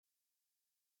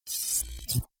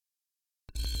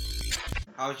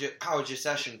How was your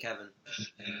session, Kevin?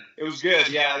 It was good.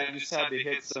 Yeah, I just had to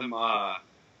hit some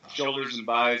shoulders and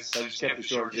biceps. I just kept it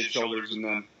short, did shoulders, and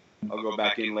then I'll go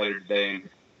back in later today and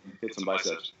hit some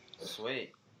biceps.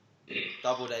 Sweet.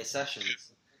 Double day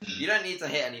sessions. You don't need to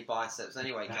hit any biceps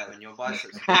anyway, Kevin. Your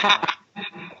biceps.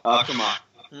 Oh, come on.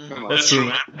 That's true,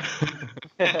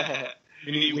 man.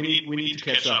 we need to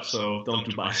catch up, so don't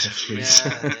do biceps, please.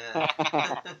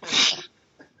 Yeah.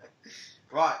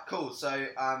 Right, cool. So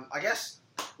I guess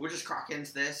we'll just crack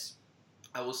into this.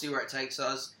 We'll see where it takes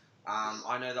us.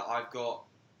 I know that I've got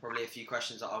probably a few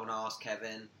questions that I want to ask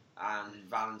Kevin. And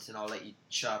Valentin, I'll let you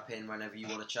chirp in whenever you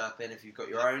want to chirp in if you've got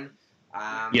your own.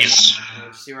 Yes.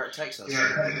 We'll see where it takes us.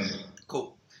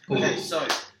 Cool. Okay, so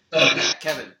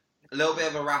Kevin, a little bit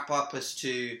of a wrap up as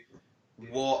to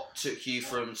what took you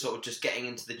from sort of just getting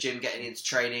into the gym, getting into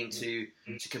training to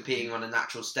competing on a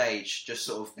natural stage. Just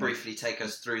sort of briefly take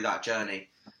us through that journey.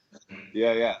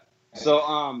 Yeah.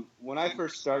 So when I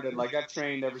first started, like I've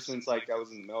trained ever since like I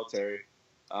was in the military,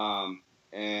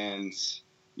 and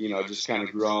just kind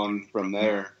of grown from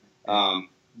there.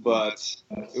 But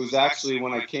it was actually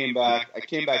when I came back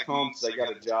home because I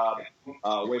got a job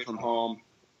away from home,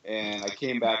 and I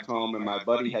came back home and my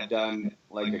buddy had done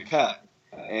like a cut,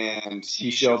 and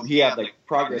he had like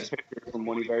progress pictures from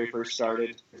when he very first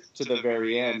started to the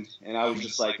very end, and I was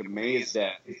just like amazed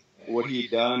at what he'd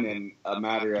done in a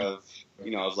matter of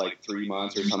it was like 3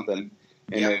 months or something,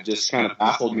 and it just kind of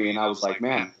baffled me, and I was like,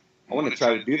 man, I want to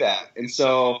try to do that. And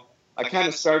so I kind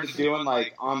of started doing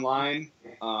like online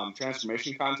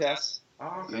transformation contests,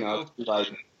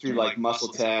 through like Muscle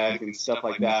Tech and stuff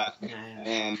like that.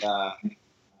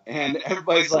 And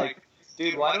everybody's like,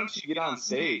 dude, why don't you get on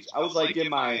stage? I was like in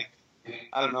my,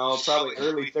 I don't know, probably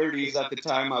early 30s at the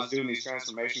time I was doing these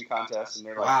transformation contests, and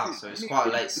they're like, wow, so it's quite a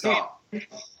late start.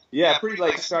 Yeah, pretty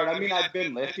late start. I mean, I've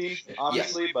been lifting,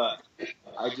 obviously, but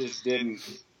I just didn't,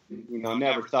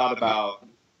 never thought about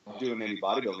doing any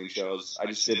bodybuilding shows. I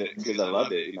just did it because I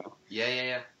loved it,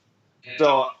 Yeah.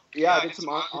 So, yeah, I did some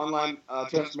online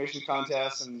transformation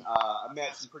contests, and I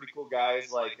met some pretty cool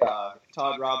guys, like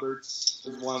Todd Roberts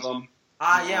was one of them.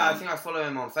 I think I follow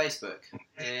him on Facebook.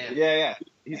 Yeah.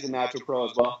 He's a natural pro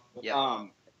as well. Yeah.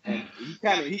 And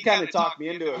he kind of talked me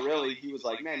into it, really. He was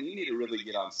like, man, you need to really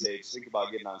get on stage. Think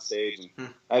about getting on stage. And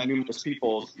I had numerous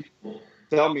people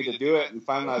tell me to do it. And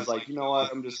finally I was like, you know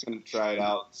what? I'm just going to try it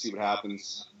out, see what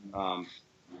happens.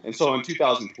 And so in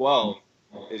 2012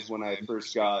 is when I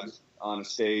first got on a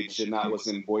stage, and that was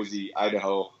in Boise,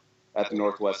 Idaho at the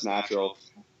Northwest Natural.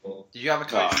 Did you have a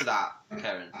coach for that,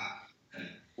 Karen?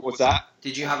 What's that?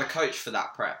 Did you have a coach for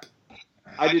that prep?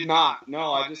 I did not.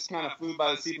 No, I just kind of flew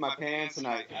by the seat of my pants, and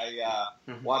I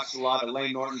watched a lot of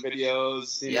Lane Norton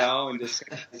videos, and just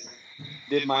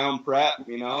did my own prep,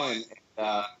 and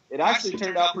it actually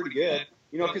turned out pretty good,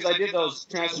 because I did those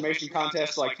transformation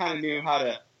contests, so I kind of knew how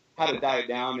to diet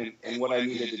down and what I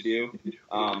needed to do.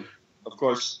 Of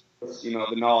course,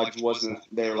 the knowledge wasn't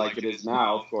there like it is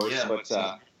now, of course, but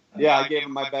I gave it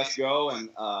my best go, and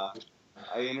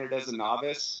I entered as a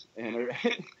novice, and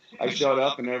I showed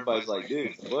up, and everybody's like,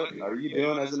 dude, what are you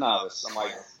doing as a novice? I'm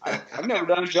like, I've never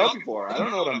done a show before. I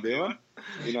don't know what I'm doing,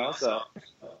 so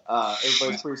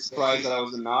everybody's pretty surprised that I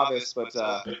was a novice, but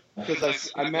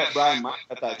because I met Brian Mike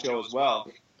at that show as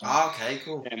well. Oh, okay,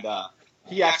 cool. And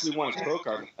he actually won his pro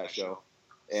card at that show.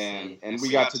 And we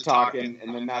got to talking,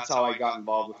 and then that's how I got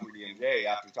involved with 3DMJ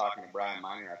after talking to Brian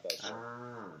Miner at that show.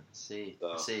 See.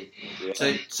 Yeah.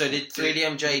 So did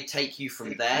 3DMJ take you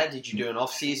from there? Did you do an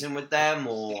off season with them,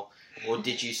 or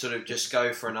did you sort of just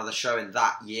go for another show in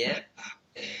that year?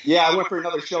 Yeah, I went for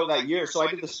another show that year. So I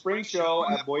did the spring show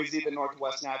at Boise, the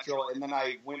Northwest Natural, and then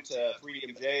I went to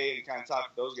 3DMJ and kind of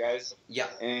talked to those guys. Yeah.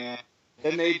 And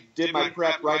then they did my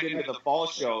prep right into the fall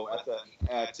show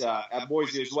at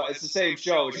Boise as well. It's the same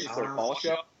show, it's just their fall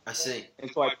show. I see.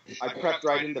 And so I prepped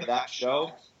right into that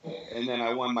show, and then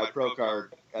I won my pro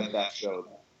card at that show,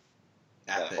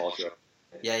 that fall show.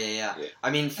 Yeah.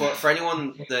 I mean, for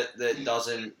anyone that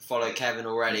doesn't follow Kevin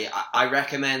already, I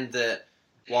recommend that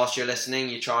whilst you're listening,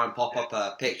 you try and pop up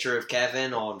a picture of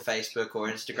Kevin on Facebook or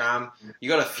Instagram. You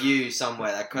got a few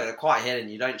somewhere. They're quite hidden.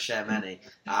 You don't share many.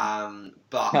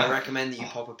 But I recommend that you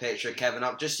pop a picture of Kevin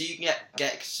up just so you can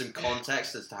get some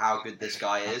context as to how good this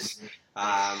guy is.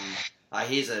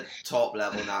 He's a top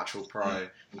level natural pro.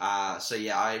 So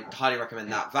yeah, I highly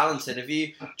recommend that. Valentin, do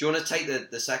you want to take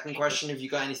the second question? Have you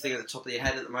got anything at the top of your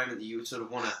head at the moment that you would sort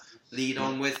of want to lead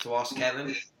on with to ask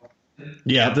Kevin?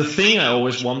 Yeah, the thing I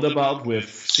always wonder about with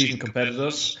seasoned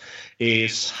competitors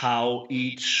is how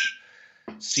each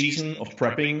season of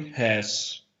prepping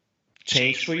has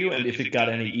changed for you and if it got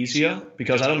any easier?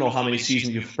 Because I don't know how many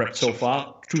seasons you've prepped so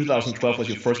far. 2012 was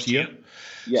your first year.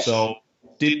 Yes. So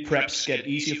did preps get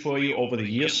easier for you over the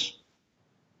years?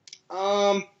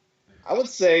 I would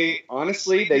say,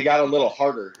 honestly, they got a little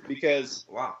harder because,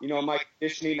 Wow. you know, my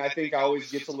conditioning, I think,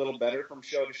 always gets a little better from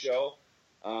show to show.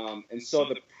 And so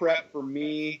the prep for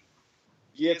me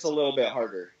gets a little bit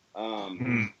harder.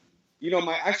 You know,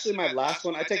 my last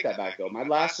one, I take that back though. My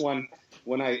last one,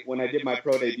 when I did my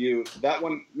pro debut, that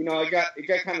one, you know, it got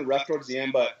kind of rough towards the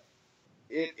end, but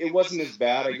it wasn't as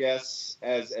bad, I guess,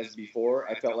 as before.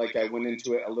 I felt like I went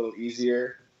into it a little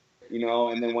easier, you know,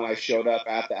 and then when I showed up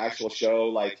at the actual show,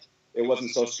 like, it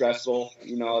wasn't so stressful.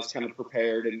 You know, I was kind of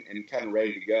prepared and kind of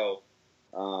ready to go.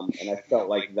 And I felt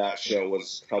like that show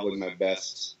was probably my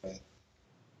best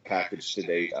package to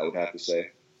date, I would have to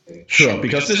say. Sure,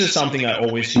 because this is something I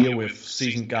always hear with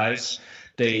seasoned guys.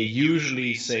 They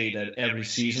usually say that every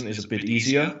season is a bit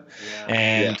easier,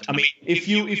 and I mean, if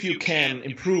you can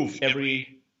improve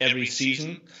every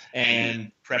season,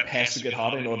 and prep has to get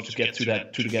harder in order to get to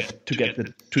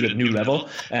the new level.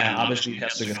 Obviously, it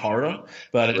has to get harder,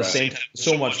 but at the same time,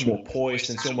 so much more poised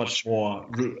and so much more.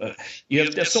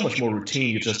 There's so much more routine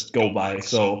you just go by,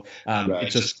 so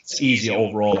it's easier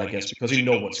overall, I guess, because you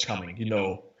know what's coming. You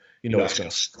know it's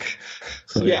gonna suck.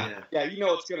 So, you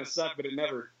know it's gonna suck, but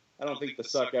I don't think the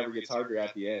suck ever gets harder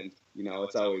at the end. You know,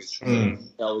 it's always it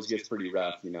always gets pretty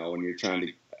rough. You know, when you're trying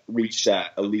to reach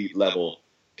that elite level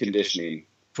conditioning.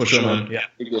 For sure, man. Yeah,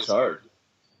 it gets hard.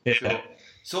 Yeah. Sure.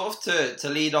 Sort of to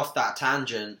lead off that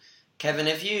tangent, Kevin,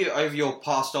 have you, over your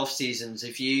past off seasons,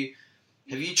 have you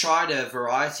tried a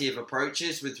variety of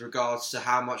approaches with regards to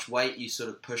how much weight you sort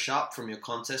of push up from your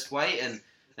contest weight, and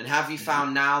have you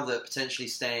found now that potentially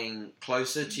staying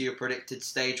closer to your predicted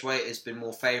stage weight has been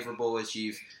more favourable as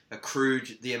you've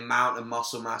accrued the amount of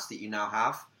muscle mass that you now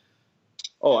have?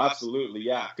 Oh, absolutely,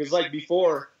 yeah. Because like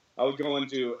before, I would go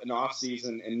into an off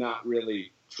season and not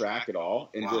really track at all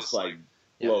and just like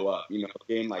blow up, you know,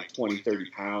 gain like 20,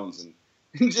 30 pounds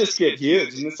and just get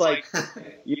huge. And it's like,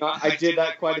 you know, I did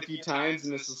that quite a few times,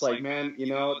 and it's just like, man, you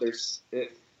know,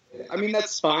 I mean,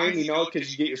 that's fine, you know,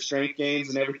 because you get your strength gains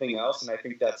and everything else, and I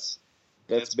think that's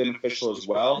beneficial as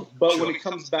well. But when it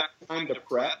comes back time to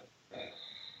prep,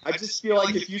 I just feel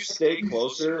like if you stay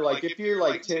closer, like if you're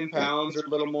like 10 pounds or a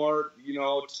little more, you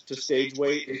know, to stage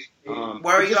weight,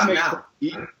 where are you at now?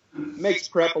 Makes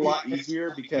prep a lot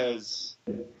easier because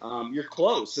you're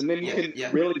close, and then you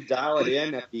can really dial it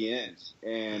in at the end,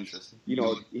 and you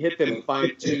know, hit them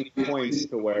fine-tuning points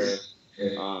to where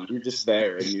you're just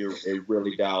there and you're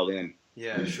really dialed in.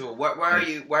 Yeah, sure. Where are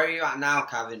you at now,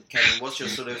 Kevin?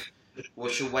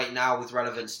 What's your weight now with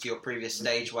relevance to your previous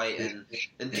stage weight,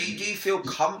 and do you feel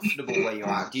comfortable where you're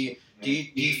at? Do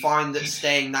you find that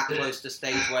staying that close to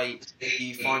stage weight, do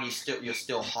you find you're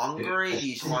still hungry? Do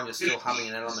you find you're still having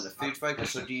an element of food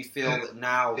focus, or do you feel that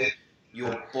now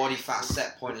your body fat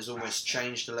set point has almost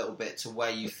changed a little bit to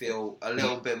where you feel a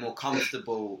little bit more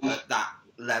comfortable at that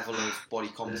level of body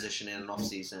composition in an off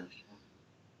season?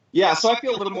 Yeah, so I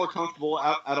feel a little more comfortable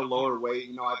at a lower weight.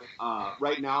 You know,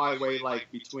 right now I weigh like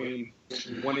between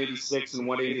 186 and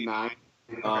 189.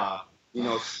 You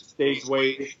know, stage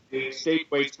weight's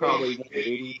probably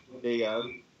 180 day of.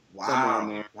 Somewhere in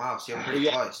there. Wow, so you're pretty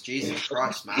close. Jesus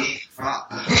Christ, man. Fuck.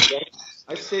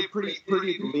 I stayed pretty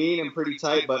lean and pretty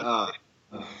tight, but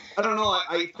I don't know.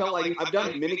 I felt like I've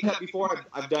done a mini cut before.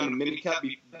 I've done a mini cut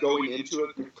going into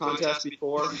a contest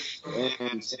before,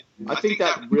 and I think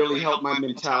that really helped my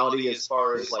mentality as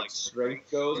far as like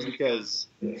strength goes, because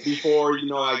before, you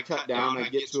know, I cut down, I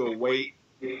get to a weight,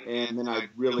 and then I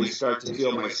really start to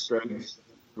feel my strength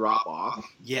drop off.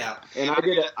 Yeah. And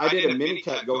I did a mini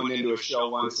cut going into a show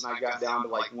once, and I got down to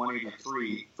like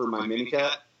 183 for my mini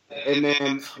cut, and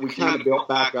then we kind of built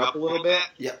back up a little bit.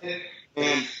 Yeah.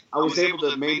 And I was able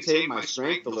to maintain my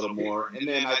strength a little more, and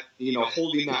then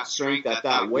holding that strength at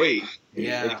that weight,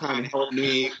 it kind of helped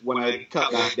me when I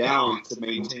cut back down to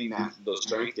maintain those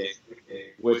strength gains,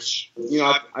 which, you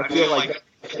know, I feel like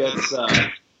that's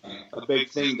a big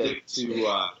thing to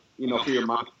for your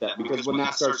mindset, because when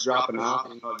that starts dropping off,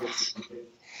 you know,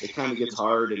 it kind of gets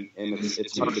hard, and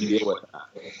it's hard to deal with that.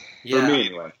 For me,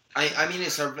 anyway. I mean,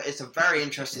 it's a very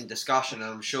interesting discussion, and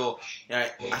I'm sure, you know,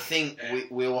 I think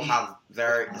we all have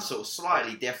very sort of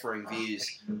slightly differing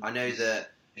views. I know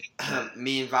that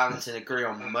me and Valentin agree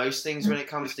on most things when it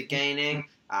comes to gaining,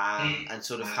 and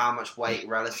sort of how much weight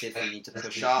relative we need to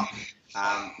push up.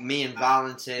 Me and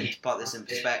Valentin, to put this in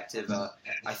perspective,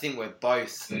 I think we're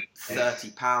both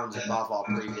 30 pounds above our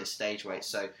previous stage weight,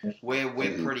 so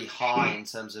we're pretty high in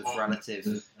terms of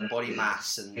relative body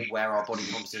mass and where our body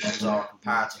compositions are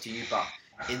comparative to you. But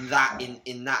in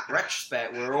that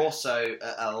retrospect, we're also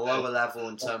at a lower level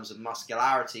in terms of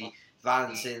muscularity.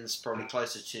 Valentin's probably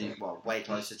way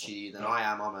closer to you than I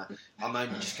am. I'm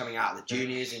only just coming out of the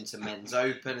juniors into men's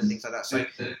open and things like that. So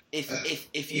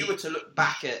if you were to look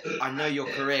back at, I know your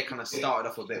career kind of started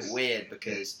off a bit weird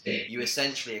because you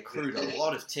essentially accrued a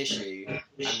lot of tissue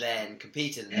and then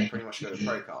competed and then pretty much got a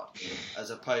pro card,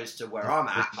 as opposed to where I'm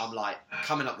at. I'm like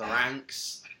coming up the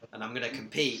ranks and I'm going to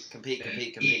compete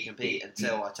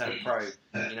until I turn pro,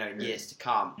 in years to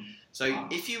come. So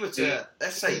if you were to,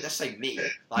 let's say me,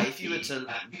 like if you were to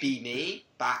be me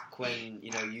back when,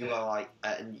 you were like,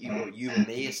 you and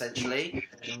me essentially,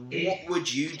 what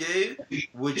would you do?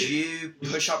 Would you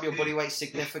push up your body weight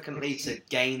significantly to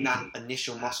gain that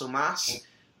initial muscle mass?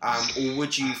 Or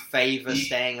would you favour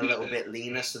staying a little bit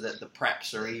leaner so that the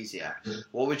preps are easier?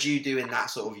 What would you do in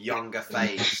that sort of younger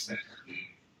phase?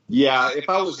 Yeah, if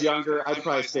I was younger, I'd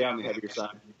probably stay on the heavier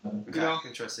side. Okay,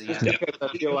 interesting. Yeah. Just because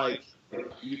I feel like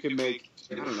you can make,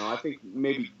 I don't know, I think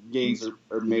maybe gains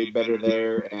are made better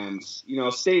there. And,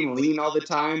 staying lean all the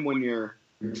time when you're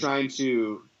trying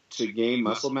to gain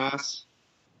muscle mass,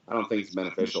 I don't think it's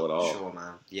beneficial at all. Sure,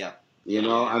 man. Yeah.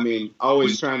 I mean,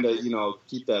 always trying to,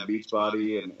 keep that beach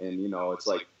body and it's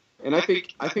like, and I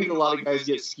think a lot of guys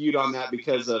get skewed on that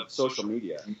because of social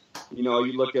media. You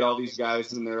look at all these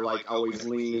guys and they're like always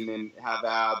lean and have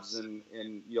abs and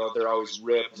they're always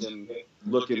ripped and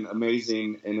looking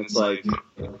amazing. And it's like,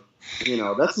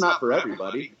 that's not for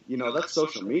everybody. That's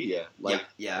social media. Like,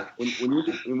 yeah.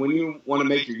 When you want to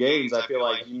make your gains, I feel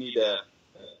like you need to,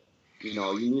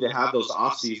 you need to have those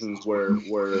off seasons where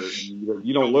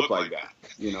you don't look like that,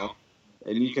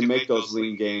 and you can make those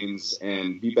lean gains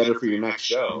and be better for your next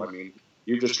show. I mean,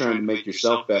 you're just trying to make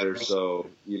yourself better. So,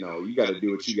 you got to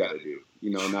do what you got to do,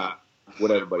 not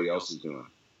what everybody else is doing.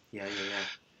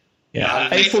 Yeah,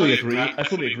 I fully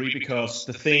agree because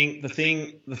the thing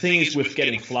is with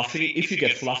getting fluffy. If you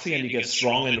get fluffy and you get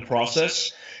strong in the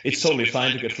process, it's totally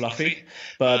fine to get fluffy.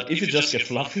 But if you just get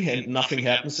fluffy and nothing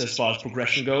happens as far as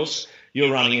progression goes, you're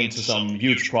running into some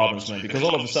huge problems, man. Because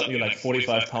all of a sudden you're like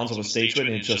 45 pounds of a stage weight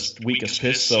and you're just weak as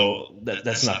piss. So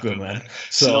that's not good, man.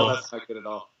 So no, that's not good at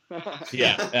all.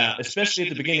 yeah, especially at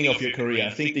the beginning of your career.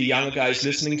 I think the younger guys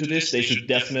listening to this, they should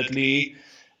definitely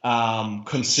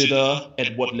consider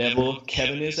at what level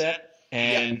Kevin is at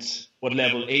and what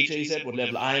level AJ is at, what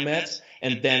level I'm at,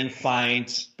 and then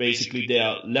find basically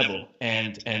their level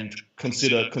and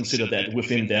consider that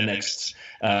within their next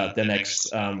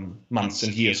months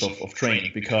and years of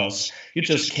training, because you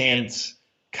just can't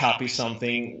copy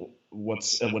something what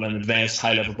an advanced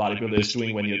high level bodybuilder is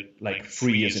doing when you're like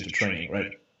 3 years into training,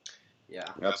 right? Yeah,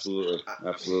 absolutely.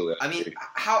 I mean,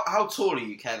 how tall are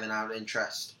you, Kevin? Out of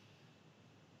interest.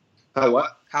 How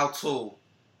what? How tall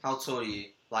are you?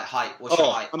 Like height? What's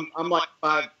your height? I'm like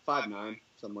 5'9",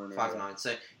 somewhere in there. 5'9".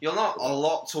 So you're not a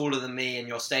lot taller than me, and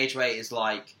your stage weight is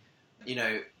like,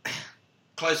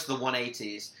 close to the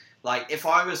 180s. Like if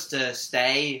I was to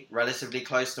stay relatively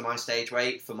close to my stage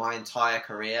weight for my entire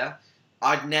career,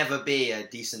 I'd never be a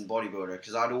decent bodybuilder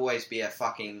because I'd always be a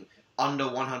fucking under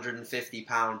 150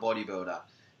 pound bodybuilder.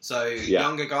 So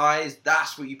younger guys,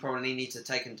 that's what you probably need to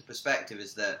take into perspective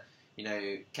is that.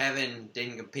 Kevin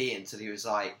didn't compete until he was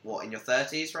like, what, in your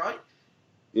 30s, right?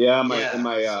 Yeah, in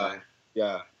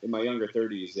my younger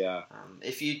 30s, yeah.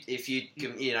 If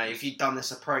you'd done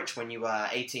this approach when you were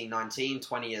 18, 19,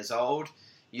 20 years old,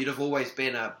 you'd have always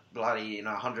been a bloody,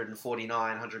 149,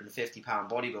 150 pound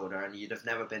bodybuilder, and you'd have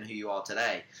never been who you are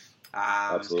today.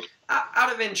 Absolutely.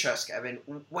 Out of interest, Kevin,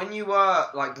 when you were,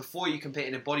 before you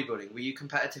competed in bodybuilding, were you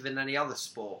competitive in any other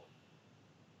sport?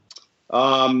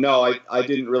 No, I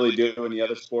didn't really do any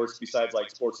other sports besides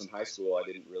sports in high school. I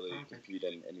didn't really compete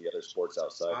in any other sports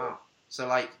outside. Wow. So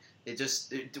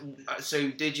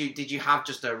so did you have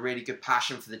just a really good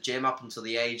passion for the gym up until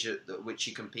the age at which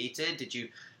you competed? Did you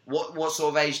what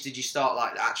sort of age did you start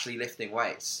actually lifting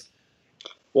weights?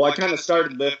 Well, I kind of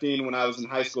started lifting when I was in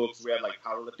high school because we had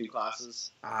powerlifting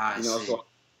classes. I see. So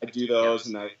I do those,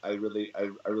 and I really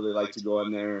like to go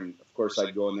in there, and of course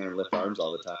I'd go in there and lift arms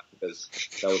all the time because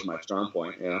that was my strong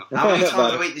point. How many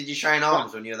times a week did you train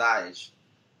arms when you were that age?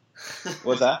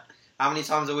 What's that? How many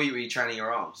times a week were you training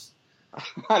your arms?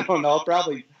 I don't know.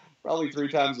 Probably 3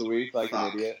 times a week, like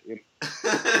an idiot.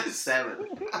 7.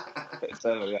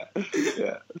 7,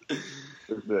 yeah.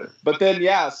 But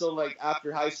then, so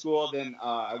after high school, then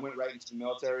I went right into the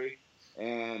military,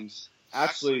 and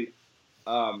actually.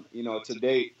 To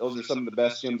date, those are some of the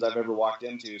best gyms I've ever walked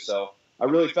into. So I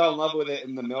really fell in love with it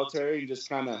in the military and just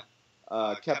kind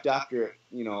of kept after it,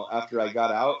 after I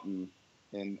got out and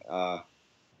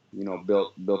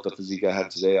built the physique I have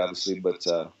today, obviously. But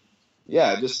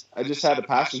yeah, I just had a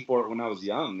passion for it when I was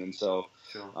young, and so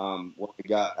Sure. when I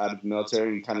got out of the military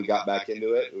and kind of got back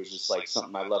into it, it was just like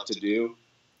something I love to do.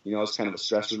 You know, it's kind of a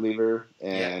stress reliever,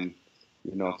 and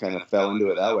you know, kind of fell into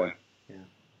it that way.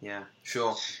 Yeah,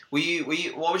 sure. Were you?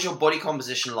 What was your body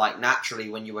composition like naturally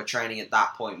when you were training at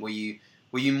that point? Were you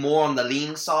more on the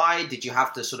lean side? Did you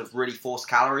have to sort of really force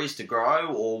calories to grow,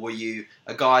 or were you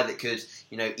a guy that could,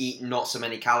 you know, eat not so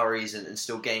many calories and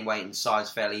still gain weight and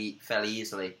size fairly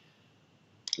easily?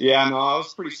 Yeah, no, I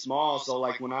was pretty small. So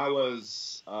like when I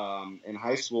was in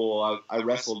high school, I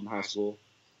wrestled in high school.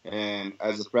 And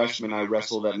as a freshman, I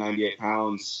wrestled at 98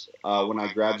 pounds. When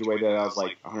I graduated, I was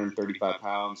like 135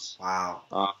 pounds.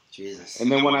 Wow. Jesus.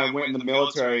 And then when I went in the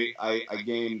military, I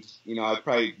gained, you know, I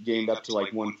probably gained up to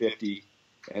like 150,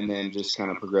 and then just kind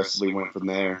of progressively went from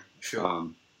there. Sure.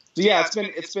 So yeah,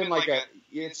 it's been like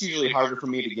it's usually harder for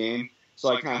me to gain, so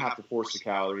I kind of have to force the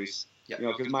calories. Yep. You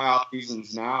know, because my off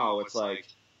seasons now, it's like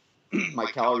my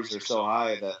calories are so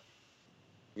high that,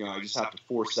 you know, I just have to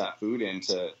force that food in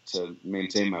to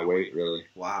maintain my weight, really.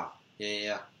 Wow.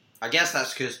 Yeah. I guess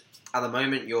that's because at the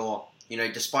moment you're, you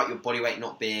know, despite your body weight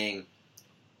not being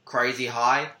crazy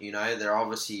high, you know, there are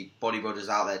obviously bodybuilders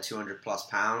out there 200 plus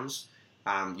pounds.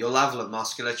 Your level of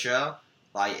musculature,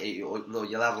 like your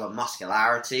level of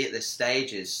muscularity at this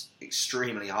stage is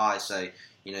extremely high. So,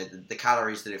 you know, the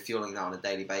calories that are fueling that on a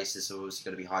daily basis are obviously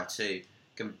going to be high too.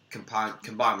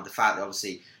 Combined with the fact that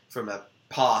obviously from a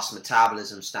past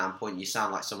metabolism standpoint, you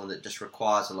sound like someone that just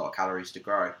requires a lot of calories to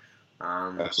grow.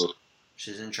 Absolutely. Which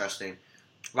is interesting.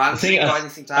 Vance, you got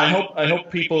anything to add? I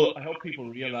hope people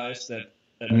realize that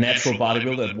a natural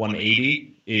bodybuilder at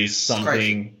 180 is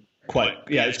something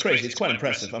it's crazy. It's quite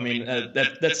impressive. I mean,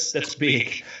 that's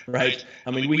big, right?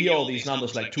 I mean, we hear all these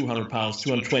numbers like 200 pounds,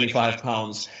 225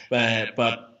 pounds,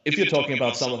 but if you're talking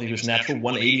about somebody who's natural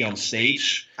 180 on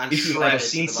stage, And if you've ever shredded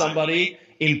seen to the bone. somebody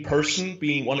in person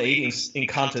being 180 in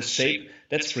contest shape,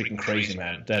 that's freaking crazy,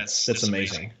 man. That's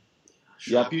amazing.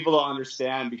 Yeah, people don't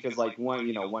understand because like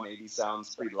 180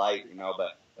 sounds pretty light, you know,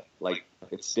 but like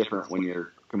it's different when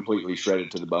you're completely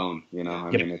shredded to the bone, you know.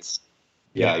 I Yep. mean, it's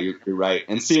you're right.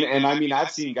 And I mean,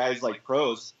 I've seen guys like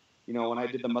pros, you know, when I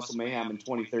did the Muscle Mayhem in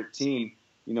 2013,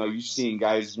 you know, you've seen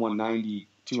guys 190,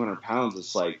 200 pounds.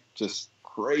 It's like just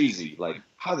crazy. Like,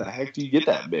 how the heck do you get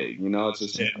that big? You know, it's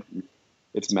just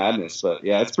it's madness. But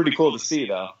yeah, it's pretty cool to see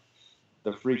though,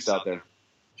 the freaks out there.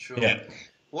 Sure. Yeah.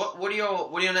 What are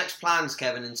your next plans,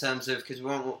 Kevin? In terms of, because we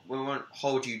won't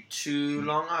hold you too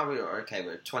long. Okay,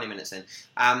 we're 20 minutes in.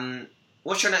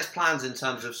 What's your next plans in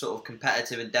terms of sort of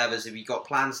competitive endeavors? Have you got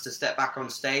plans to step back on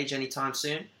stage anytime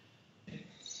soon?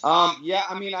 Yeah,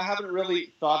 I mean, I haven't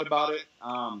really thought about it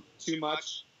too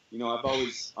much. You know, I've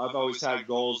always had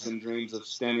goals and dreams of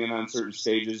standing on certain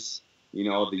stages. You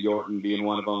know, the Yorton being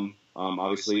one of them,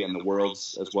 obviously, and the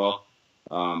Worlds as well.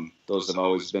 Those have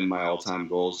always been my all-time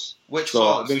goals. Which So,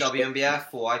 ones? eventually-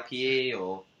 WMBF or IPE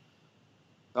or?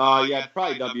 Yeah,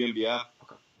 probably WMBF.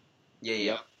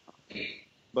 Yeah.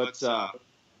 But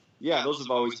yeah, those have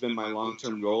always been my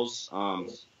long-term goals. I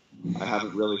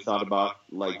haven't really thought about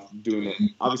like doing it.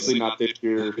 Obviously, not this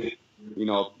year. You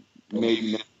know,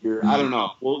 maybe next year. I don't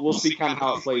know. We'll see kind of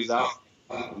how it plays out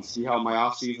and see how my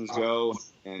off seasons go.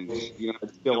 And you know, I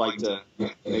still like to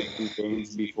make some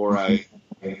gains before I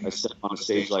step on a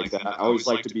stage like that. I always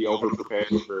like to be over prepared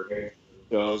for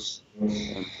shows,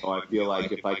 and so I feel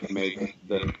like if I can make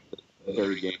the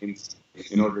 30 gains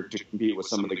in order to compete with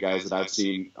some of the guys that I've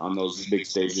seen on those big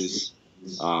stages,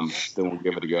 then we'll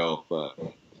give it a go. But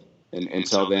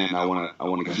until then, I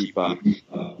want to keep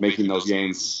making those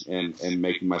gains and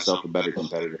making myself a better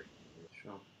competitor.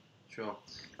 Sure.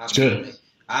 Good.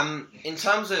 In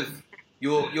terms of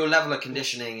your level of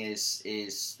conditioning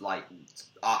is like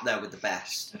up there with the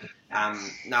best.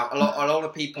 Now a lot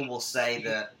of people will say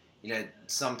that, you know,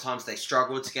 sometimes they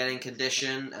struggle to get in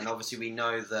condition, and obviously we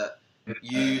know that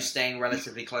you staying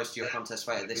relatively close to your contest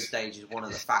weight at this stage is one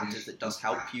of the factors that does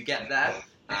help you get there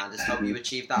and does help you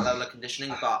achieve that level of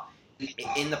conditioning. But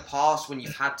in the past, when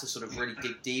you've had to sort of really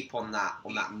dig deep on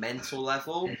that mental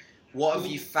level, what have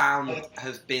you found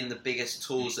have been the biggest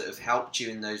tools that have helped you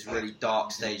in those really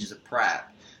dark stages of prep,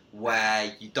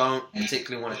 where you don't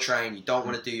particularly want to train, you don't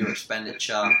want to do your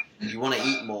expenditure, you want to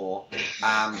eat more?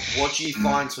 What do you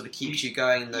find sort of keeps you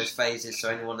going in those phases, so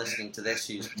anyone listening to this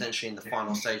who's potentially in the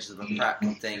final stages of a prep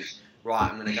can think, right,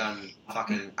 I'm going to go and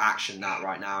fucking action that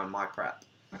right now in my prep?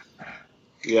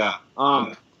 Yeah.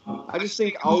 I just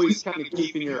think always kind of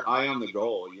keeping your eye on the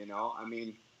goal, you know? I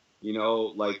mean, you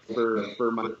know, like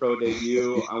for my pro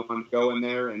debut, I want to go in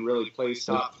there and really place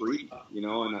top 3, you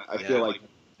know? And I feel like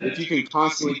if you can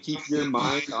constantly keep your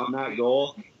mind on that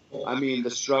goal, I mean,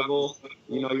 the struggle,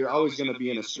 you're always going to be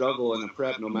in a struggle in a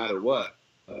prep no matter what.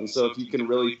 And so if you can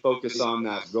really focus on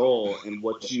that goal and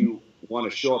what you want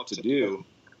to show up to do,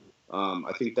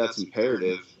 I think that's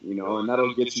imperative, and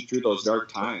that'll get you through those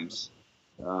dark times.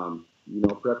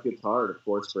 Prep gets hard, of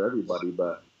course, for everybody,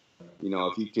 but,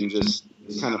 if you can just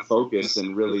kind of focus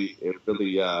and really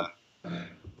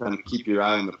kind of keep your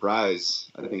eye on the prize,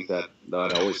 I think that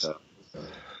always helps.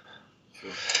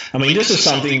 I mean, this is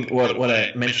something what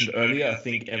I mentioned earlier. I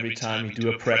think every time you do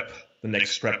a prep, the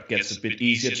next prep gets a bit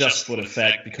easier just for the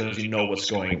fact because you know what's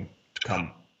going to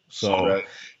come. So right.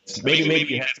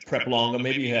 maybe you have to prep longer,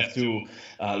 maybe you have to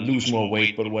lose more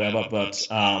weight, but whatever. But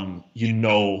you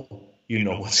know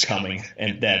what's coming,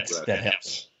 and that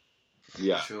helps.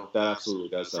 Yeah, sure. That absolutely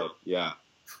does help. Yeah.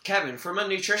 Kevin, from a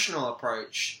nutritional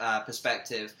approach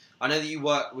perspective, I know that you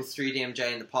worked with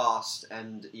 3DMJ in the past,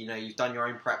 and you've done your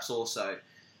own preps also.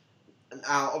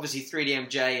 Now, obviously,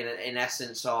 3DMJ in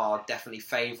essence are definitely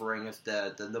favouring of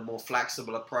the more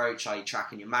flexible approach, i.e.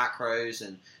 tracking your macros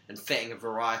and fitting a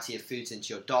variety of foods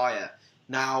into your diet.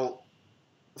 Now,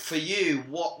 for you,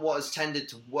 what has tended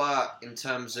to work in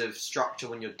terms of structure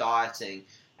when you're dieting?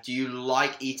 Do you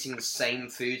like eating the same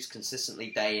foods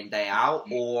consistently day in, day out?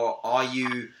 Or are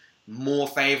you more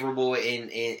favourable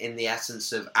in the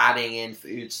essence of adding in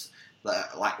foods,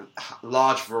 like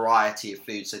large variety of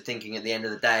foods? So thinking at the end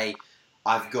of the day,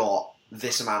 I've got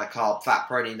this amount of carb, fat,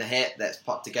 protein to hit, let's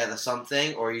put together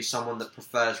something? Or are you someone that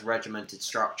prefers regimented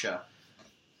structure?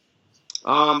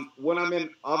 When I'm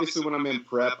in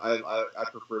prep, I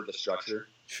prefer the structure.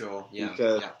 Sure, yeah.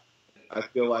 Because I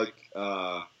feel like,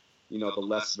 the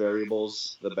less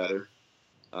variables, the better.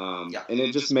 And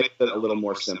it just makes it a little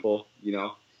more simple. You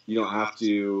don't have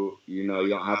to,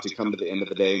 come to the end of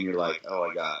the day and you're like, oh,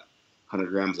 I got 100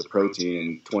 grams of protein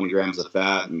and 20 grams of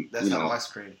fat and, that's not ice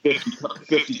cream.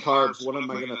 50 carbs. What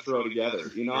am I going to throw together?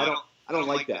 I don't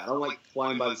like that. I don't like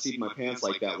flying by the seat of my pants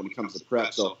like that when it comes to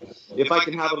prep. So if I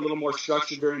can have it a little more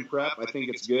structured during prep, I think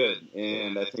it's good.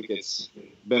 And I think it's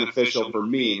beneficial for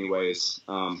me anyways.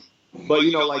 But,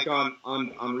 like on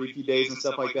refeed days and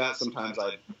stuff like that, sometimes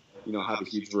I'd, have a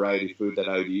huge variety of food that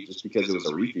I would eat just because it was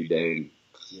a refeed day. And,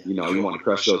 you want to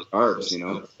crush those carbs,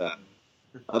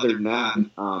 Other than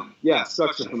that,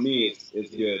 structure for me is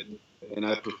good. And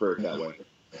I prefer it that way.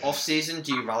 Off season,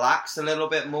 do you relax a little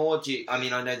bit more? I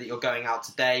know that you're going out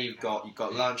today. You've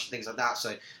got lunch and things like that.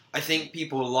 So I think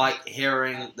people like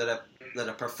hearing that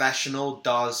a professional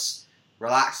does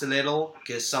relax a little,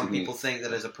 because some people think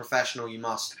that as a professional you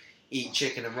must eat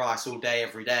chicken and rice all day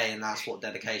every day, and that's what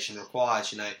dedication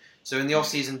requires. So in the off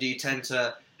season, do you tend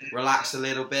to relax a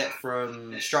little bit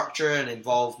from structure and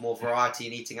involve more variety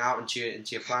in eating out into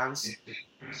your plans?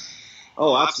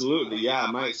 Oh, absolutely, yeah.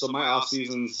 My off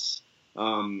seasons.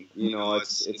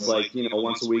 It's like,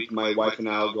 once a week my wife and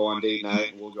I will go on date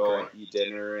night and we'll go and eat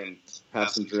dinner and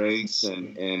have some drinks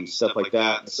and stuff like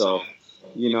that. So,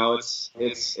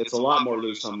 it's a lot more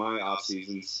loose on my off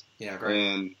seasons. Yeah, great.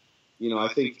 And,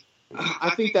 I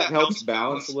think that helps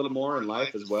balance a little more in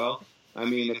life as well. I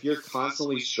mean, if you're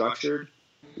constantly structured,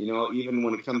 even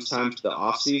when it comes time to the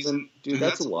off season, dude,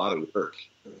 that's a lot of work.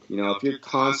 If you're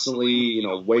constantly,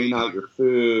 weighing out your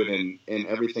food and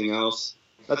everything else,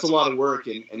 that's a lot of work,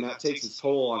 and that takes its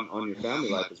toll on your family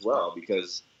life as well,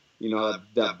 because,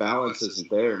 that balance isn't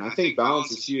there. And I think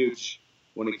balance is huge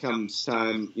when it comes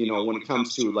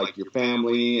to like your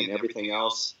family and everything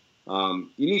else. You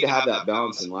need to have that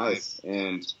balance in life.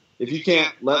 And if you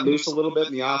can't let loose a little bit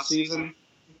in the off season,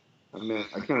 I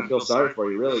kind of feel sorry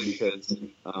for you, really, because,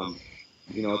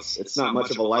 it's not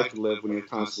much of a life to live when you're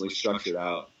constantly structured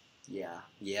out.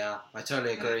 Yeah, I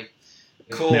totally agree.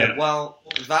 Cool. Well,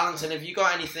 Valentin, have you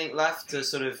got anything left to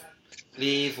sort of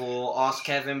leave or ask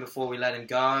Kevin before we let him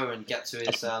go and get to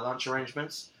his lunch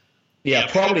arrangements? Yeah,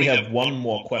 probably have one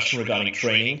more question regarding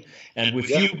training. And with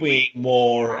you being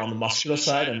more on the muscular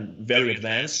side and very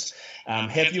advanced,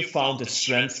 have you found that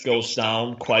strength goes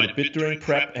down quite a bit during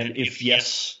prep? And if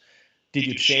yes, did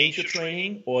you change your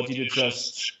training, or did you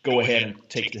just go ahead and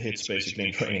take the hits basically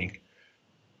in training?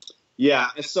 Yeah,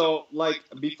 so like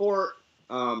before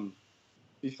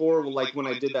like when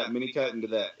I did that mini cut into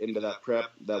that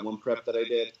prep, that one prep that I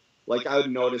did, like I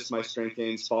would notice my strength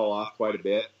gains fall off quite a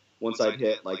bit once I'd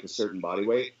hit like a certain body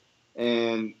weight.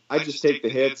 And I just take the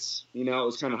hits, it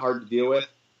was kind of hard to deal with,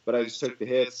 but I just took the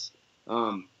hits.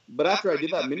 But after I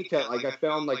did that mini cut, like I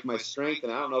found like my strength,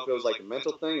 and I don't know if it was like a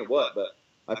mental thing or what, but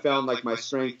I found like my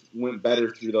strength went better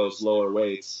through those lower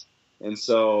weights. And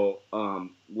so,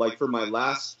 like for my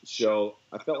last show,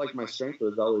 I felt like my strength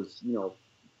was always,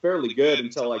 fairly good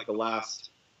until like the last,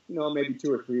 maybe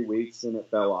 2 or 3 weeks, and it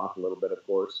fell off a little bit, of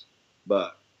course.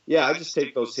 But yeah, I just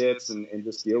take those hits and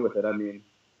just deal with it. I mean,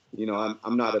 you know,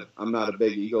 I'm not a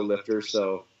big ego lifter,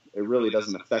 so it really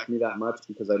doesn't affect me that much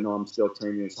because I know I'm still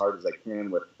training as hard as I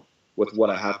can with what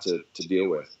I have to deal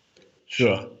with.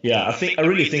 Sure. Yeah, I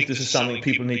really think this is something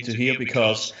people need to hear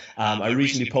because I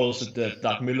recently posted the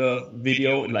Doug Miller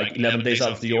video, like 11 Days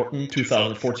Out of the Orton,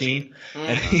 2014,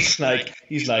 and he's like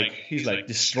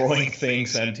destroying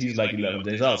things, and he's like 11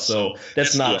 days out. So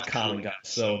that's not common, guys.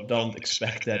 So don't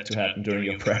expect that to happen during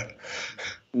your prep.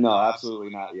 No, absolutely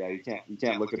not. Yeah, you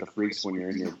can't look at the freaks when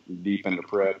you're deep into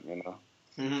prep. You know.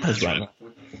 That's right.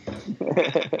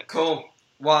 Cool.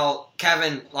 Well,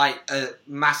 Kevin,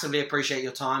 massively appreciate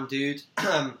your time, dude.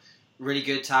 Really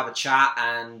good to have a chat,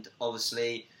 and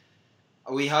obviously,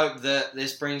 we hope that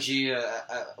this brings you,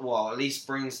 at least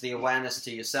brings the awareness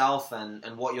to yourself and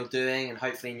what you're doing, and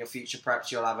hopefully in your future preps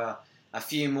you'll have a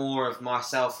few more of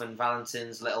myself and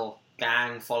Valentin's little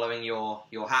gang following your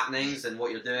happenings and what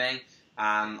you're doing.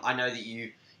 I know that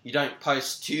you don't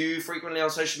post too frequently on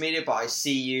social media, but I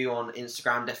see you on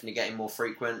Instagram definitely getting more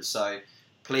frequent, so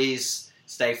please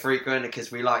stay frequent because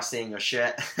we like seeing your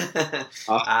shit.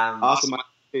 Awesome. I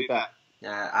appreciate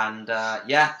that.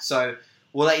 Yeah, so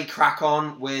we'll let you crack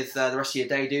on with the rest of your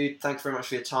day, dude. Thanks very much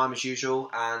for your time as usual,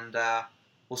 and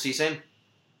we'll see you soon.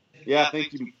 Yeah,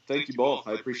 thank you both.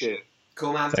 I appreciate it.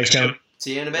 Cool, man. Thanks, Kevin.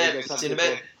 See you in a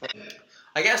bit.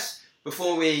 I guess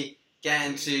before we get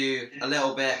into a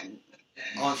little bit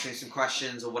answering some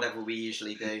questions or whatever we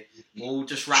usually do, we'll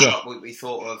just wrap up what we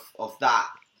thought of that.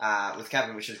 With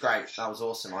Kevin, which was great. That was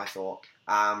awesome, I thought.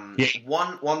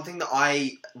 One thing that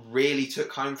I really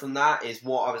took home from that is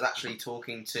what I was actually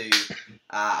talking to, and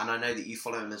I know that you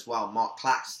follow him as well, Mark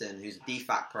Claxton, who's a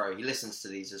DFAC pro. He listens to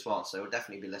these as well, so he'll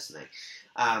definitely be listening.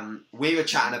 We were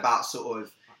chatting about sort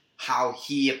of how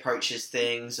he approaches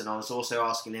things, and I was also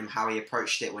asking him how he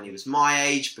approached it when he was my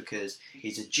age, because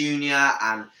he's a junior,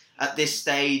 and at this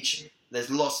stage, there's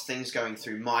lots of things going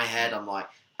through my head. I'm like,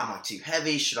 am I too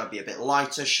heavy? Should I be a bit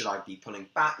lighter? Should I be pulling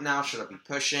back now? Should I be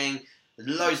pushing? There's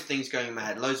loads of things going in my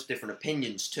head, loads of different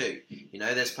opinions too. You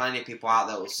know, there's plenty of people out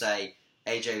there that will say,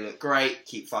 AJ looked great,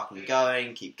 keep fucking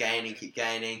going, keep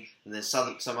gaining. And there's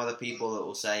some other people that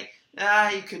will say,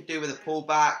 you could do with a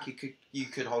pullback, you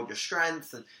could hold your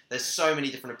strength, and there's so many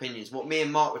different opinions. What me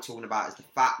and Mark were talking about is the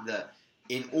fact that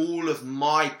in all of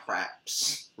my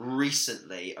preps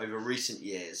recently, over recent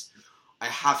years, I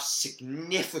have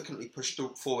significantly pushed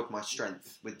forward my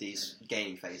strength with these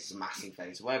gaining phases, massing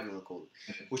phases, whatever you want to call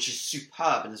them, which is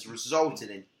superb and has resulted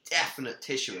in definite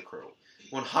tissue accrual,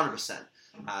 100%.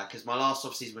 Because my last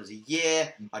off-season was a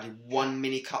year, I did one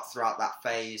mini cut throughout that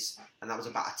phase, and that was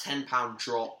about a 10-pound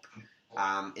drop.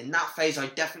 In that phase, I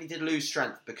definitely did lose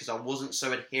strength because I wasn't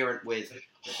so adherent with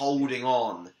holding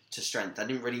on to strength. I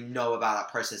didn't really know about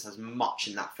that process as much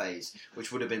in that phase,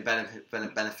 which would have been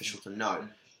beneficial to know.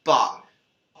 But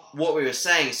what we were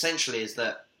saying essentially is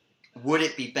that would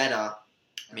it be better,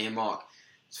 me and Mark,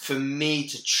 for me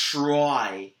to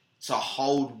try to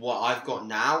hold what I've got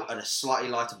now at a slightly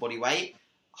lighter body weight,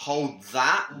 hold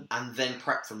that, and then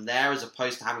prep from there, as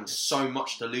opposed to having so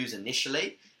much to lose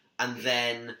initially, and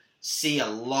then see a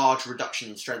large reduction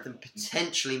in strength and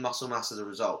potentially muscle mass as a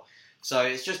result. So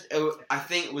it's just, I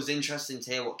think it was interesting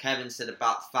to hear what Kevin said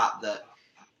about the fact that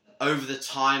over the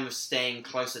time of staying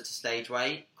closer to stage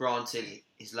weight, granted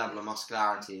his level of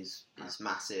muscularity is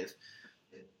massive,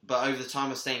 but over the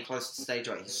time of staying closer to stage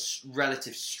weight, his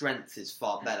relative strength is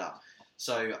far better.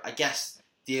 So I guess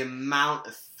the amount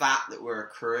of fat that we're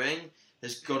accruing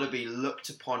has got to be looked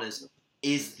upon as,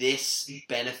 is this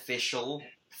beneficial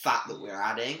fat that we're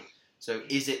adding? So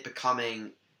is it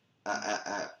becoming,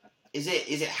 is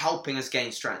it helping us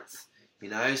gain strength? You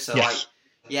know, so yes.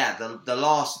 The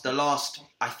last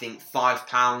I think 5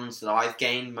 pounds that I've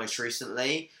gained most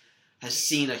recently has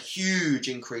seen a huge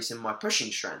increase in my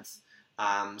pushing strength.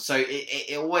 So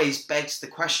it always begs the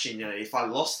question, you know, if I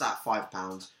lost that 5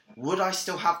 pounds, would I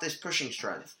still have this pushing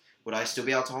strength? Would I still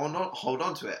be able to hold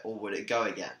on to it, or would it go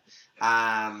again?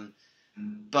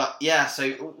 But yeah, so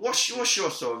what's your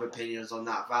sort of opinions on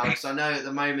that, Val? Because I know at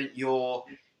the moment you're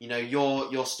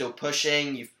still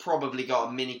pushing. You've probably got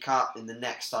a mini cut in the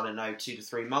next, 2 to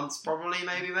 3 months, probably,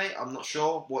 maybe, mate. I'm not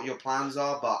sure what your plans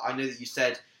are, but I know that you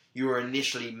said you were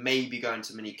initially maybe going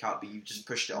to mini cut, but you just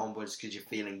pushed it onwards because you're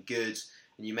feeling good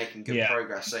and you're making good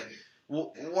progress. So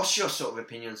what's your sort of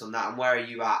opinions on that, and where are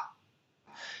you at?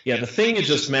 Yeah, the thing you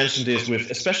just mentioned is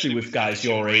especially with guys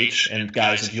your age and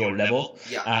guys at your level.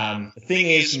 The thing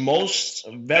is,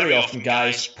 very often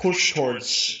guys push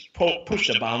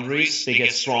the boundaries. They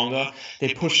get stronger.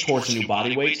 They push towards a new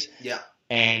body weight.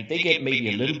 And they get maybe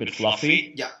a little bit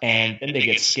fluffy. And then they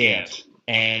get scared.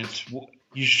 And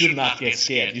you should not get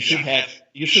scared. You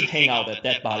should hang out at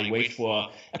that body weight for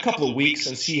a couple of weeks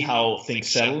and see how things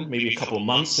settle, maybe a couple of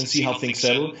months and see how things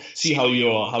settle, see how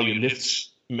your lifts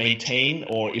maintain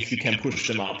or if you can push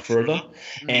them up further,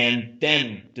 and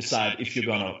then decide if you're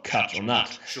gonna cut or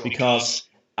not. Sure. Because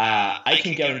I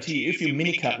can guarantee if you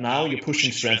mini cut now, your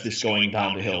pushing strength is going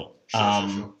down the hill.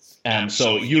 Sure.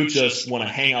 So you just want to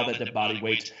hang out at that body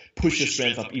weight, push your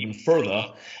strength up even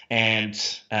further, and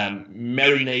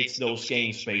marinate those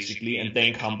gains basically, and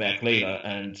then come back later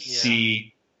and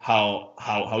see how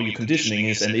your conditioning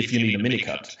is and if you need a mini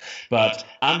cut. But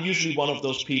I'm usually one of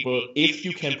those people, if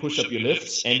you can push up your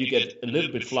lifts and you get a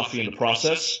little bit fluffy in the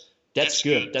process, that's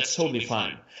good. That's totally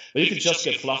fine. But if you just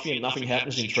get fluffy and nothing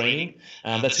happens in training,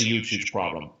 that's a huge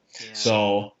problem. Yeah.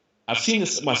 So I've seen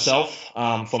this myself,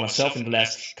 for myself in the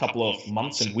last couple of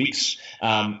months and weeks.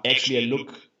 Actually, I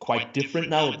look quite different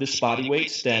now with this body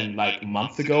weight than like a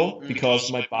month ago,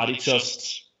 because my body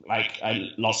just, like,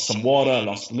 I lost some water, I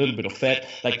lost a little bit of fat.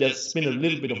 Like, there's been a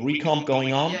little bit of recomp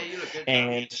going on. Yeah, you look good.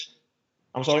 And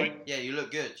I'm sorry? Yeah, you look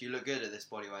good. You look good at this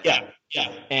body weight.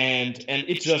 Yeah. And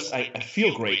it just, I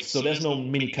feel great. So there's no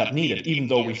mini cut needed, even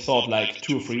though we thought like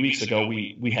 2 or 3 weeks ago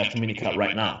we have the mini cut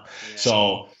right now. Yeah.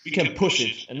 So we can push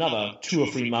it another 2 or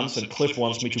 3 months, and Cliff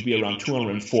wants me to be around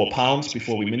 204 pounds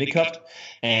before we mini cut.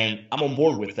 And I'm on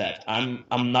board with that. I'm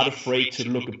not afraid to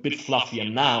look a bit fluffier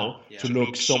now to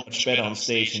look so much better on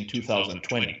stage in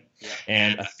 2020. Yeah.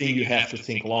 And I think you have to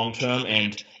think long term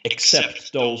and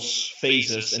accept those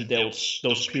phases and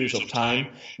those periods of time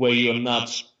where you're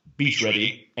not beach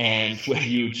ready and where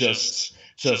you just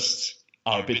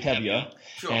are a bit heavier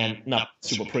and not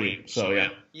super pretty. So yeah.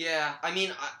 Yeah, I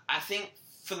mean, I think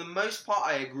for the most part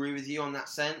I agree with you on that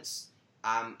sense.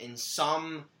 In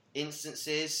some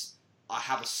instances I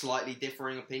have a slightly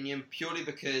differing opinion, purely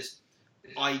because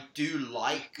I do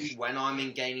like when I'm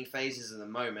in gaining phases at the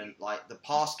moment, like the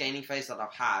past gaining phase that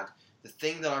I've had, the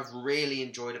thing that I've really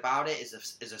enjoyed about it is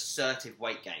assertive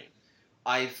weight gain.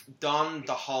 I've done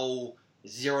the whole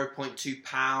 0.2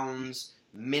 pounds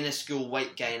minuscule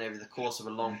weight gain over the course of a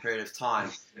long period of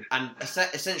time, and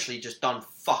essentially just done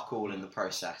fuck all in the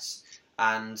process,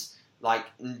 and like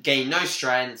gain no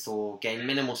strength or gain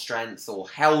minimal strength or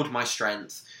held my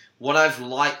strength. What I've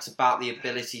liked about the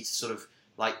ability to sort of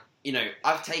like, you know,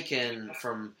 I've taken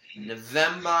from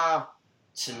November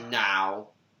to now,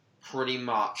 pretty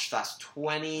much, that's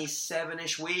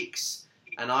 27-ish weeks,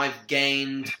 and I've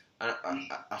gained a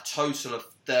total of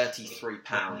 33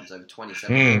 pounds over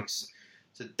 27 weeks.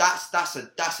 So that's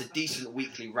a decent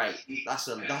weekly rate. That's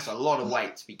a lot of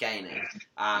weight to be gaining.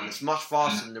 It's much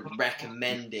faster than the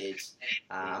recommended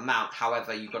amount.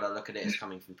 However, you've got to look at it as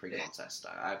coming from pre-contest.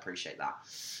 I appreciate that.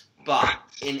 But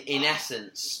in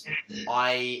essence,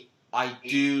 I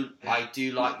do like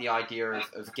the idea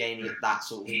of gaining at that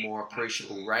sort of more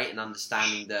appreciable rate, and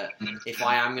understanding that if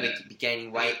I am going to be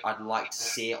gaining weight, I'd like to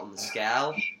see it on the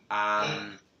scale.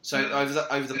 So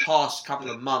over the past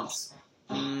couple of month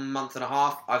and a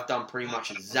half, I've done pretty much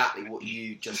exactly what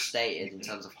you just stated in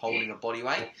terms of holding a body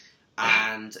weight.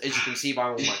 And as you can see by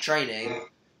all my training,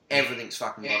 everything's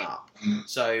fucking gone up.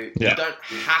 So you don't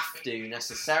have to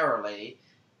necessarily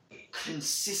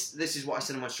this is what I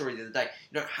said in my story the other day.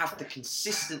 You don't have to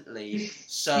consistently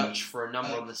search for a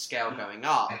number on the scale going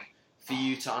up for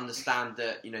you to understand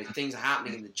that, you know, things are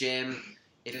happening in the gym.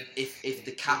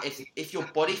 If your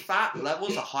body fat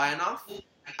levels are high enough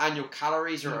and your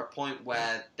calories are at a point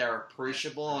where they're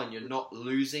appreciable and you're not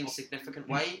losing significant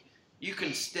weight, you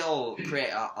can still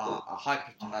create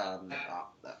an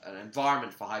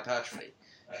environment for hypertrophy.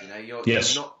 You know, you're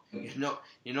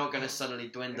not going to suddenly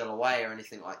dwindle away or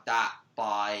anything like that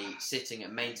by sitting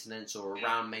at maintenance or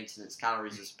around maintenance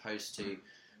calories, as opposed to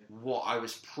what I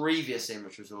was previous in,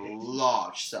 which was a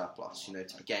large surplus. You know,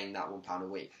 to be gaining that 1 pound a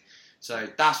week. So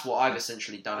that's what I've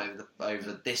essentially done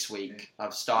over this week.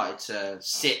 I've started to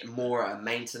sit more at a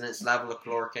maintenance level of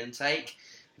caloric intake.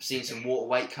 I've seen some water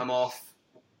weight come off,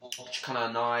 which is kind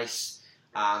of nice.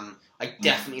 I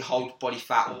definitely hold body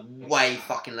fat way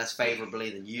fucking less favourably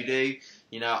than you do.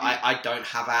 You know, I don't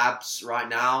have abs right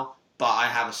now, but I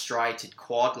have a striated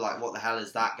quad. Like, what the hell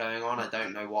is that going on? I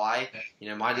don't know why. You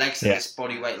know, my legs at this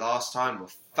body weight last time were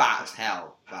fat as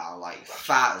hell. Wow, like,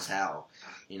 fat as hell.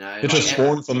 You know, it's just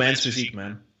born for man's physique,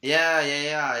 man. Yeah.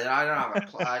 I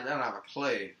don't have a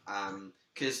clue.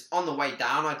 Because on the way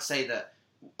down, I'd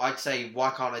say, why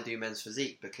can't I do men's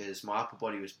physique? Because my upper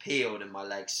body was peeled and my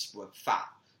legs were fat.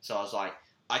 So I was like,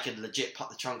 I could legit put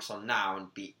the trunks on now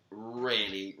and be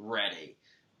really ready.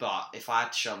 But if I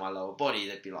had to show my lower body,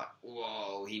 they'd be like,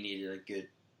 whoa, he needed a good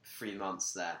 3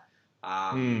 months there.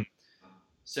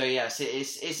 So yes,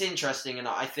 it's interesting, and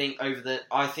I think over the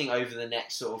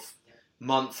next sort of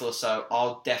month or so,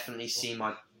 I'll definitely see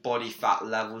my body fat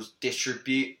levels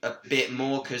distribute a bit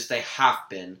more because they have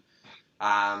been.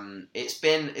 It's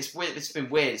been weird.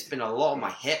 It's been a lot on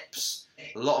my hips,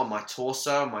 a lot on my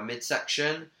torso, my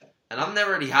midsection, and I've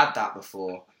never really had that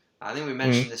before. I think we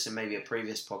mentioned this in maybe a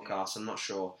previous podcast. I'm not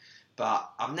sure, but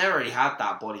I've never really had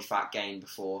that body fat gain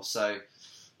before. So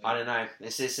I don't know.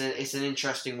 It's an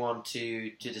interesting one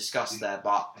to discuss there,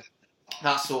 but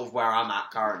that's sort of where I'm at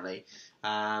currently.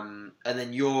 And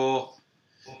then you're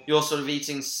sort of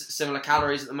eating similar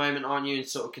calories at the moment, aren't you? And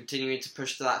sort of continuing to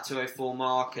push to that 204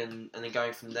 mark and then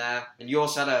going from there. And you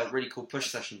also had a really cool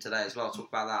push session today as well. Talk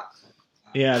about that.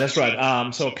 Yeah, that's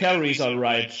right. So calories are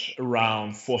right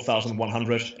around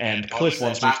 4,100, and Cliff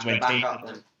wants me to maintain.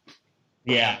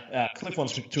 Cliff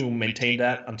wants me to maintain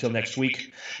that until next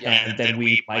week, and then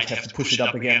we might have to push it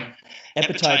up again.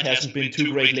 Appetite hasn't been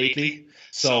too great lately,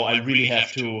 so I really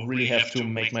have to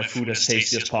make my food as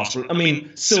tasty as possible. I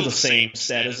mean, still the same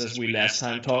status as we last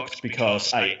time talked,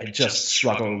 because I just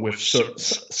struggle with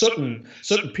certain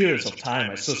periods of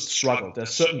time. I just struggle. There's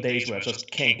certain days where I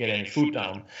just can't get any food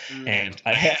down, and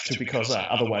I have to, because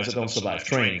otherwise I don't survive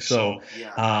training. So.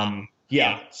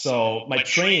 So my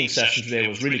training session today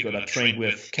was really good. I trained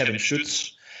with Kevin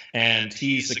Schütz, and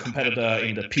he's a competitor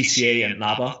in the PCA and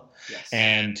NABA,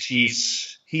 and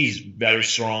he's very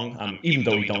strong, even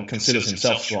though he don't consider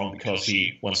himself strong because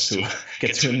he wants to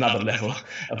get to another level.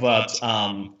 But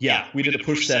we did a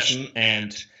push session,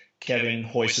 and Kevin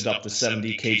hoisted up the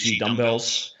 70 kg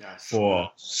dumbbells for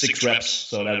 6 reps,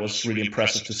 so that was really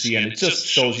impressive to see, and it just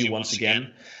shows you once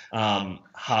again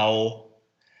how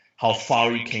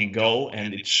far you can go,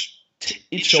 and it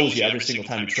shows you every single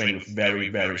time you train with very,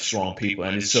 very strong people,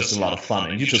 and it's just a lot of fun,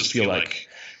 and you just feel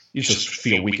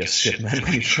weak as shit, man,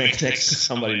 when you train next to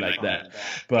somebody like that.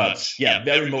 But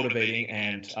very motivating,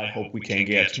 and I hope we can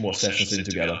get more sessions in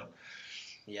together.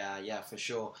 Yeah, for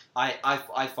sure. I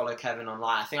follow Kevin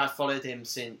online. I think I followed him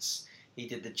since he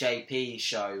did the JP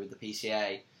show with the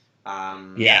PCA.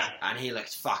 And he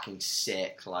looked fucking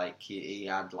sick. Like he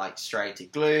had like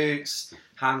straighted glutes,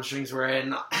 hamstrings were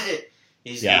in.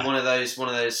 He's one of those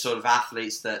sort of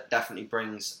athletes that definitely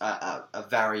brings a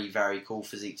very, very cool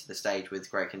physique to the stage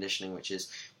with great conditioning, which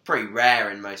is pretty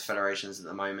rare in most federations at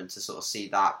the moment to sort of see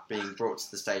that being brought to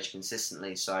the stage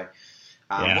consistently. So,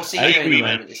 what's he doing at the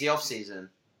moment? Is he off season?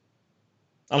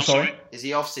 I'm sorry? Is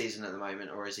he off season at the moment,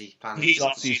 or is he planning? He's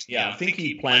off season. Yeah, I think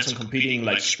he plans on competing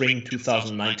like spring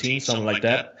 2019, something like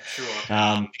that. Sure.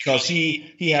 Because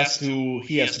he has to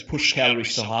push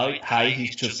calories so high, he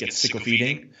just gets sick of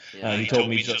eating. He told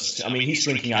me he's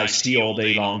drinking iced tea all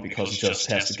day long because he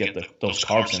just has to get those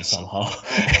carbs in somehow.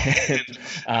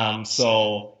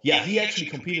 He actually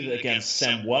competed against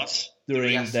Sam Watt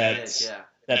during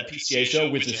that PCA show,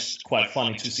 which is quite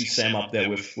funny to see Sam up there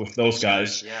with those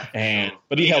guys.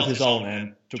 But he held his own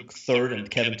and took third, and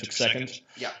Kevin took second.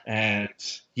 And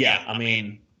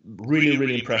really,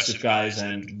 really impressive guys,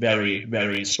 and very,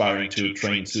 very inspiring to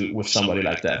train with somebody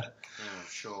like that.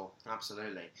 Sure,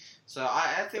 absolutely. So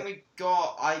I think I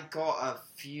got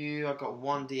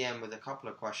one DM with a couple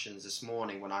of questions this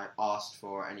morning when I asked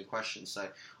for any questions. So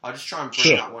I'll just try and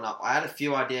bring that one up. I had a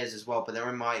few ideas as well, but they're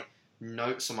in my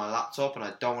notes on my laptop, and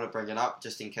I don't want to bring it up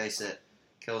just in case it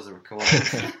kills the recording.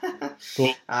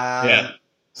 Cool.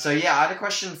 So I had a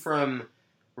question from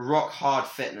Rock Hard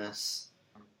Fitness,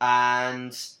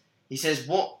 and he says,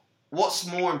 what's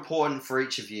more important for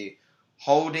each of you,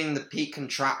 holding the peak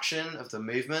contraction of the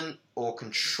movement or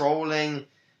controlling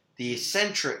the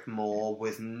eccentric more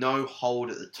with no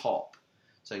hold at the top?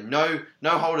 So no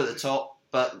hold at the top,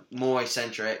 but more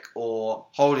eccentric, or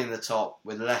holding the top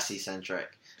with less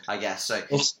eccentric, I guess. So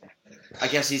I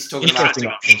guess he's talking about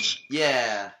options.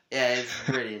 It's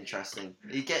really interesting.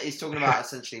 He's talking about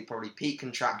essentially probably peak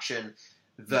contraction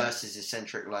versus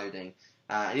eccentric loading.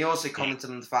 And he also commented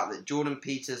on the fact that Jordan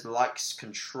Peters likes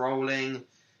controlling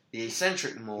the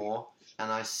eccentric more, and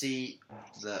I see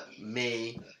that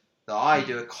I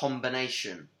do a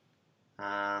combination.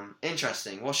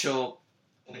 Interesting. What's your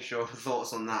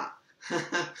thoughts on that?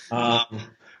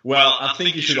 Well, I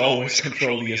think you should always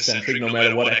control the eccentric, no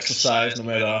matter what exercise, no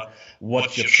matter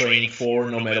what you're training for,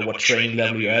 no matter what training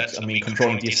level you're at. I mean,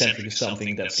 controlling the eccentric is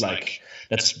something that's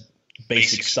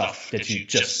basic stuff that you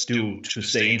just do to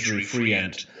stay injury-free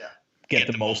and get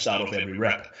the most out of every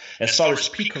rep. As far as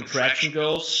peak contraction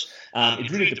goes,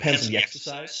 it really depends on the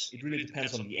exercise. It really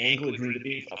depends on the angle.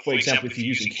 For example, if you're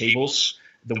using cables,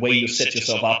 the way you set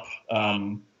yourself up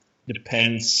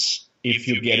depends if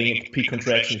you're getting a peak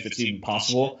contraction, if it's even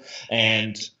possible.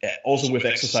 And also with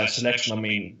exercise selection, I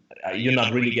mean, you're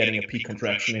not really getting a peak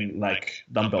contraction in like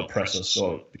dumbbell presses,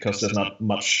 or because there's not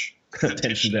much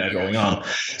tension there going on.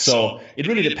 So it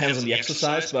really depends on the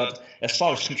exercise, but as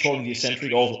far as controlling the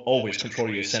eccentric, always control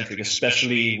your eccentric,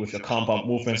 especially with your compound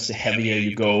movements. The heavier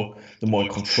you go, the more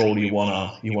control you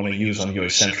wanna use on your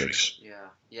eccentrics.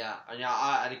 Yeah, and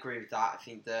I'd agree with that. I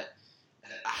think that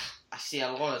I see a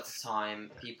lot of the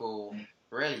time people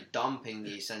really dumping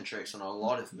the eccentrics on a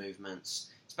lot of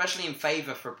movements, especially in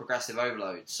favor for progressive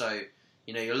overload. So,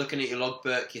 you're looking at your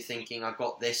logbook, you're thinking, I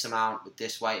got this amount with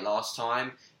this weight last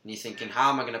time, and you're thinking, how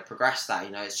am I going to progress that?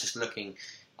 It's just looking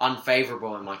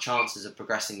unfavorable in my chances of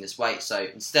progressing this weight. So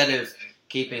instead of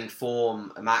keeping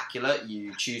form immaculate,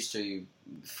 you choose to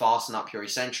fasten up your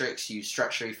eccentrics, use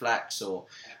stretch reflex or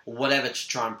whatever to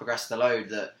try and progress the load.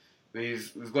 That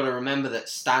we've got to remember that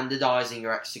standardizing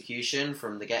your execution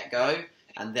from the get-go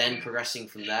and then progressing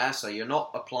from there. So you're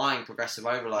not applying progressive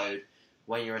overload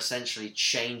when you're essentially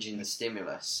changing the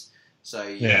stimulus. So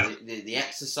the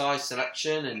exercise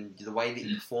selection and the way that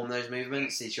you perform those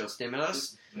movements is your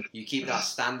stimulus. You keep that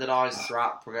standardized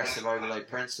throughout progressive overload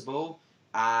principle,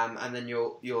 and then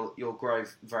you'll grow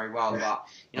very well. But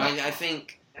I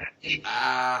think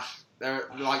there,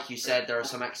 like you said, there are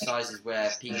some exercises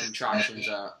where peak contractions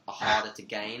are harder to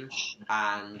gain,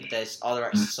 and there's other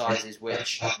exercises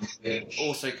which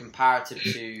also comparative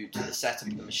to the setup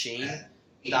of the machine.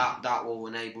 That will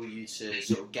enable you to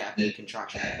sort of get a peak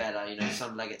contraction better.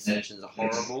 Some leg extensions are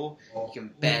horrible. You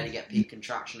can barely get peak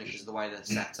contraction because of the way they're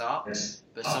set up.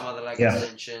 But some other leg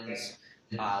extensions,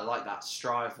 like that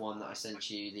Strive one that I sent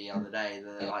you the other day,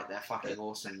 they're fucking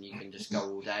awesome. You can just go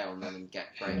all day on them and get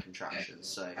great contractions.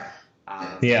 So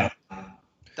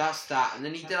that's that. And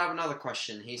then he did have another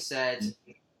question. He said,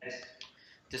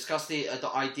 discuss the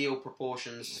ideal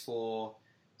proportions for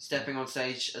stepping on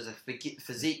stage as a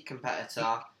physique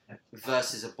competitor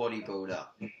versus a bodybuilder,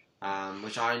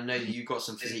 which I know you got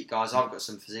some physique guys, I've got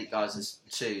some physique guys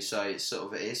too, so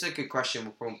it's a good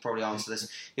question. We'll probably answer this.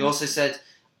 He also said,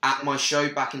 at my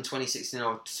show back in 2016, I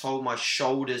was told my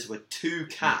shoulders were too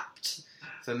capped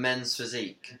for men's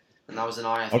physique, and that was an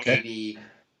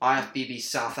IFBB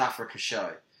South Africa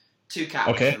show. Too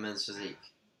capped for men's physique.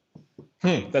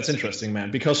 That's interesting,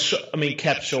 man. Because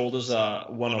capped shoulders are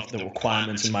one of the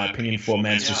requirements, in my opinion, for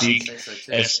men's physique.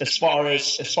 So as far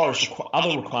as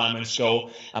other requirements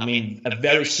go, a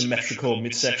very symmetrical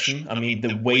midsection.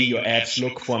 The way your abs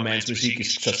look for a man's physique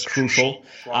is just crucial.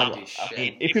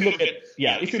 If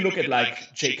you look at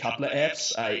like Jay Cutler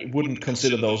abs, I wouldn't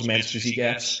consider those men's physique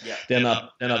abs. Yeah. They're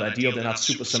not ideal. They're not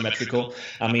super symmetrical.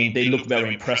 They look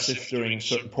very impressive during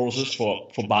certain poses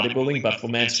for bodybuilding, but for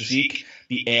men's physique,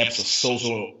 the abs are so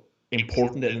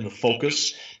important and in the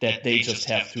focus that they just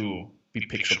have to be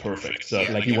picture perfect. So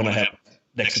you want to have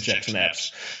Dexter Jackson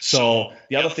abs. So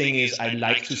the other thing is I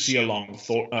like to see a long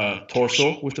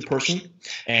torso with the person,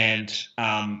 and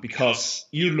because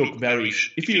you look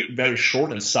if you're very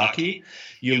short and stocky,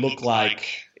 you look like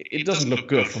it doesn't look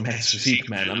good for men's physique,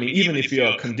 man. Even if you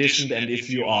are conditioned and if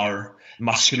you are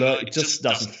muscular, it just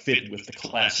doesn't fit with the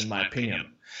class, in my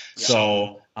opinion. Yeah.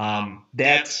 So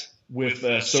that with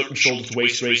a certain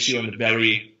shoulder-to-waist ratio and a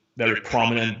very, very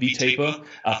prominent V-taper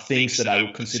are things that I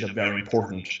would consider very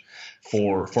important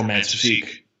for men's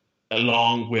physique,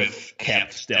 along with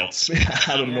capped delts.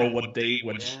 I don't know what they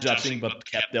were judging, but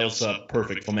capped delts are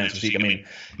perfect for men's physique.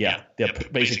 They're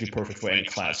basically perfect for any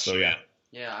class, so yeah.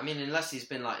 Yeah, unless he's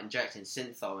been injecting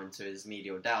synthol into his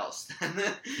medial delts,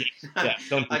 I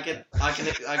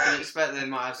can expect they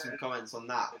might have some comments on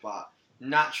that, but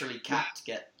naturally capped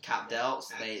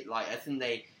delts. I think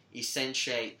they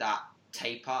accentuate that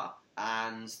taper,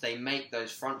 and they make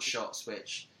those front shots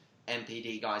which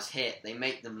MPD guys hit. They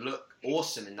make them look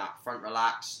awesome in that front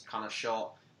relaxed kind of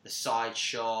shot. The side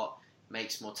shot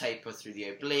makes more taper through the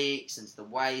obliques into the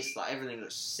waist. Everything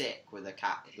looks sick with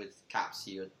caps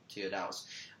to your delts.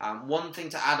 One thing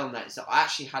to add on that is that I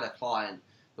actually had a client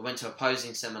that went to a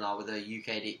posing seminar with a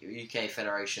UK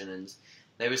federation, and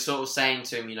they were sort of saying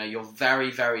to him, you're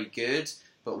very, very good,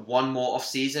 but one more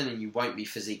off-season and you won't be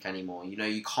physique anymore.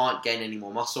 You can't gain any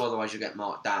more muscle, otherwise you'll get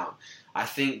marked down. I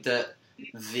think that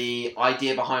the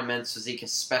idea behind men's physique,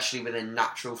 especially within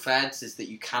natural feds, is that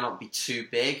you cannot be too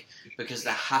big, because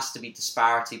there has to be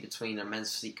disparity between a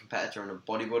men's physique competitor and a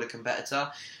bodybuilder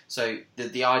competitor. So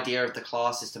the idea of the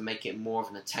class is to make it more of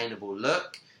an attainable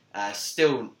look.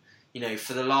 Still,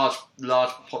 for the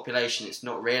large population, it's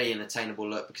not really an attainable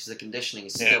look because the conditioning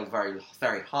is still very,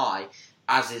 very high,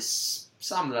 as is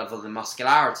some level of the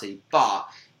muscularity. But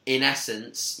in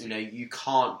essence, you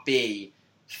can't be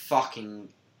fucking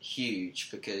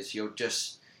huge, because you're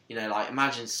like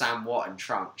imagine Sam Watt in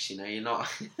trunks. You're not,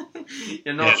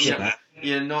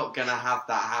 you're not gonna have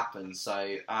that happen.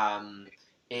 So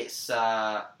it's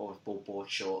or board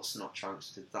shorts, not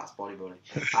trunks, because that's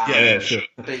bodybuilding. Sure.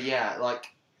 But yeah, like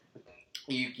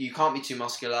you can't be too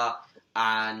muscular,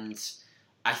 and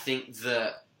I think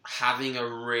that having a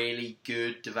really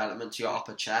good development to your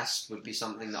upper chest would be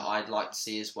something that I'd like to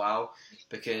see as well,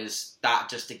 because that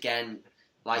just, again,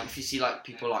 like if you see like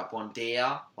people like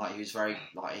Buendia, like who's very,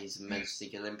 like he's a men's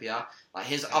physique Olympia, like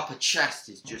his upper chest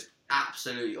is just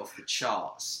absolutely off the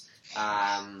charts.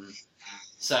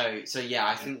 So yeah,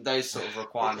 I think those sort of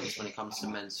requirements when it comes to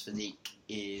men's physique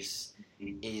is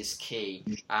key.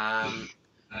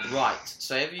 Right,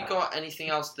 so have you got anything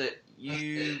else that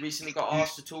you recently got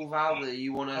asked at all, Val, that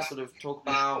you want to sort of talk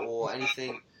about, or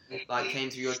anything like came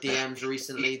through your DMs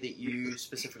recently that you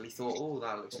specifically thought, oh,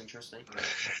 that looks interesting?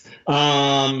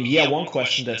 One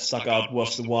question that stuck out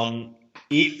was the one,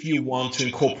 if you want to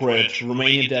incorporate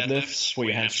Romanian deadlifts for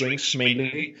your hamstrings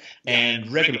mainly,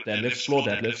 and regular deadlifts, floor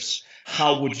deadlifts,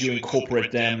 how would you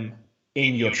incorporate them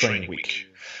in your training week?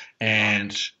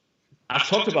 And I've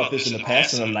talked about this in the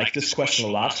past, and I like this question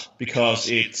a lot because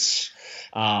it's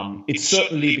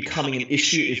certainly becoming an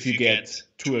issue if you get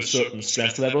to a certain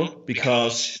strength level.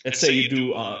 Because let's say you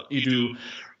do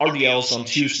RDLs on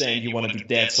Tuesday and you want to do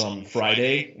deads on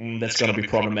Friday, that's going to be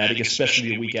problematic,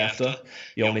 especially a week after.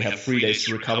 You only have 3 days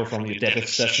to recover from your deadlift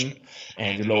session,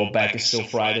 and your lower back is still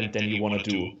fried, and then you want to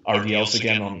do RDLs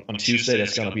again on Tuesday.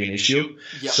 That's going to be an issue.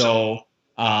 Yep. So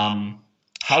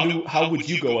how would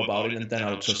you go about it? And then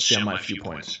I'll just share my few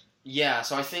points. Yeah,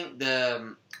 so I think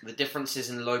the differences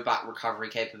in low back recovery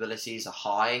capabilities are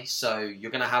high. So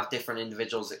you're going to have different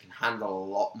individuals that can handle a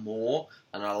lot more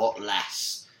and a lot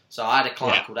less. So I had a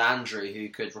client called Andrew who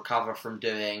could recover from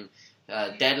doing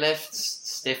deadlifts,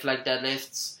 stiff leg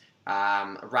deadlifts,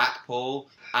 a rack pull,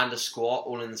 and a squat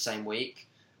all in the same week.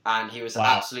 And he was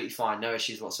absolutely fine, no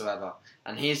issues whatsoever.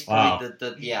 And he's probably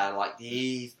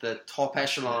he's the top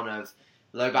echelon of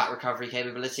low back recovery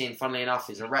capability. And funnily enough,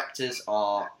 his erectors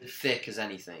are thick as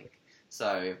anything.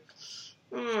 So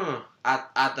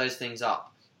add those things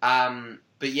up.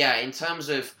 But yeah, in terms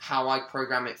of how I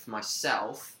program it for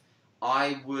myself,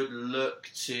 I would look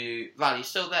to... Val, you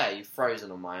still there? You've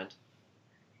frozen on my end.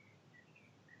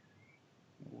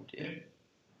 Oh, dear.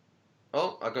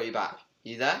 Oh, I got you back.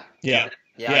 You there? Yeah,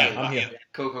 I'm here.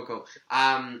 Cool.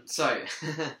 So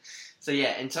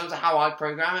yeah, in terms of how I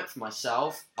program it for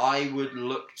myself, I would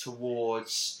look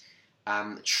towards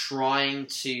trying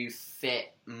to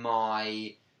fit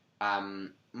my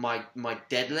my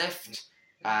deadlift.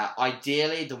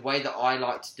 Ideally, the way that I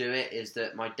like to do it is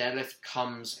that my deadlift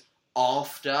comes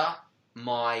after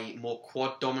my more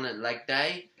quad dominant leg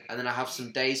day, and then I have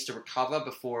some days to recover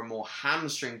before a more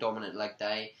hamstring dominant leg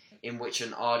day in which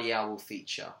an RDL will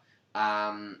feature.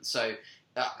 So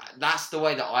that's the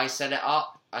way that I set it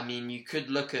up. I mean, you could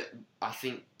look at, I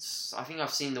think I've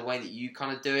seen the way that you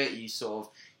kind of do it.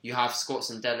 You have squats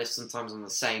and deadlifts sometimes on the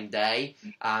same day.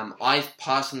 I've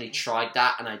personally tried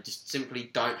that, and I just simply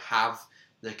don't have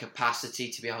the capacity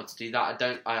to be able to do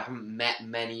that. I haven't met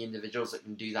many individuals that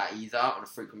can do that either on a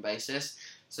frequent basis.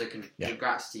 So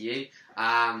congrats to you.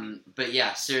 But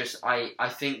yeah, seriously, I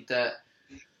think that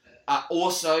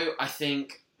I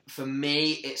think for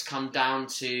me, it's come down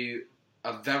to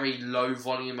a very low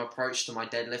volume approach to my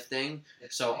deadlifting.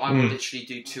 So I will literally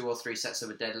do 2 or 3 sets of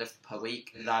a deadlift per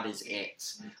week. That is it.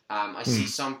 I see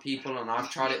some people, and I've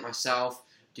tried it myself,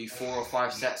 do 4 or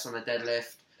 5 sets on a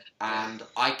deadlift. And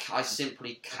I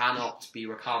simply cannot be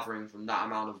recovering from that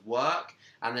amount of work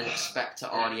and then expect to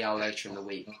RDL later in the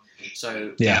week.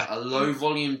 So a low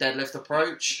volume deadlift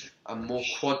approach, a more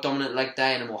quad dominant leg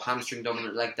day, and a more hamstring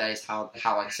dominant leg day is how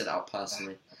I set it up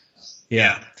personally.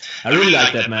 Yeah, I really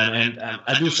like that, man, and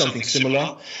I do something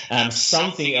similar.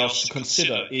 Something else to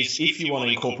consider is if you want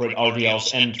to incorporate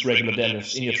RDLs and regular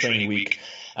deadlifts in your training week,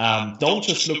 don't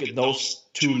just look at those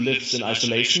 2 lifts in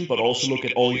isolation, but also look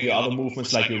at all your other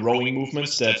movements, like your rowing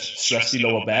movements that stress the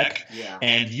lower back. Yeah.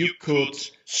 And you could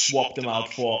swap them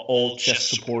out for all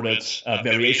chest-supported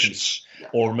variations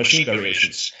or machine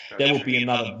variations. That would be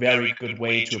another very good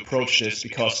way to approach this,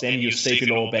 because then you save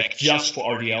your lower back just for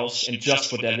RDLs and just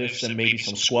for deadlifts and maybe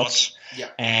some squats. Yeah.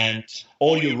 And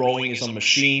all your rowing is on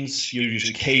machines. You're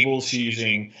using cables. You're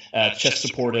using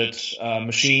chest-supported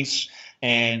machines.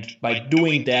 And by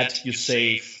doing that, you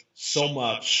save so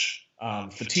much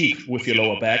fatigue with your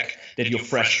lower back that you're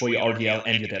fresh for your RDL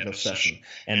and your deadlift session.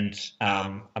 And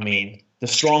I mean, the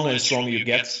stronger and stronger you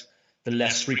get, the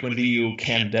less frequently you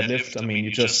can deadlift. I mean,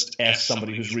 you just ask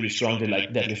somebody who's really strong, they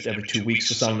like deadlift every 2 weeks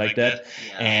or something like that,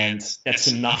 and that's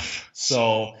enough.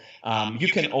 So you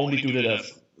can only do that a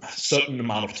certain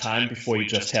amount of time before you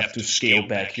just have to scale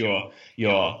back your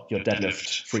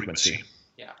deadlift frequency.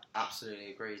 Yeah,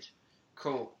 absolutely agreed.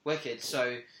 Cool, wicked.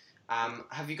 So,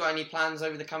 have you got any plans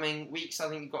over the coming weeks? I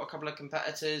think you've got a couple of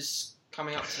competitors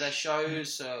coming up to their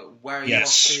shows. Where are you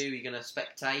off to? Are you going to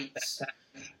spectate?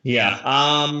 Yeah,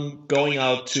 going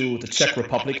out to the Czech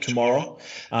Republic tomorrow.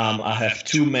 I have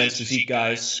 2 men's physique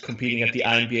guys competing at the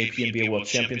INBA PNBA World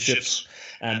Championships,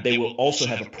 and they will also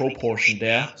have a pro portion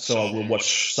there, so I will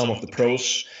watch some of the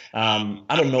pros. I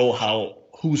don't know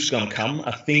who's going to come.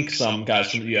 I think some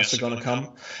guys from the US are going to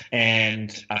come,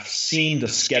 and I've seen the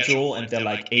schedule, and there are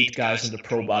like 8 guys in the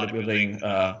pro bodybuilding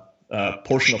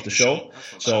portion of the show,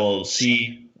 so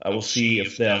I will see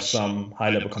if there are some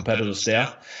high-level competitors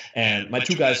there. And my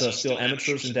 2 guys are still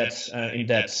amateurs in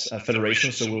that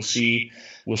federation, so we'll see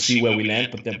where we land.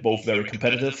 But they're both very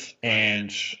competitive,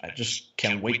 and I just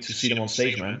can't wait to see them on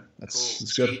stage, man.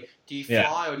 That's good. Do you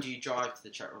fly or do you drive to the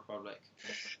Czech Republic?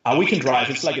 We can drive.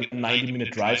 It's like a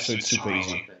 90-minute drive, so it's super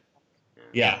easy.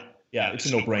 Yeah, it's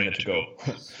a no-brainer to go.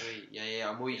 Sweet. Yeah.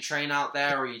 And will you train out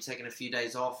there, or are you taking a few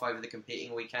days off over the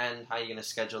competing weekend? How are you going to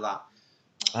schedule that?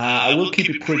 I will keep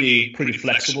it pretty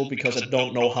flexible because I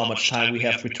don't know how much time we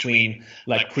have between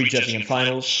like pre-judging and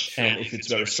finals, and if it's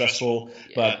very stressful.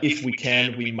 Yeah. But if we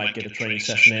can, we might get a training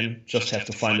session in. Just have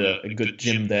to find a good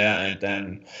gym there, and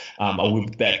then I will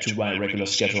be back to my regular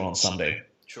schedule on Sunday.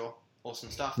 Sure. Awesome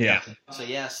stuff. Yeah. So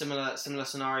yeah, similar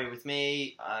scenario with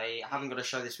me. I haven't got a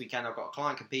show this weekend. I've got a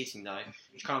client competing though.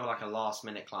 It's kind of like a last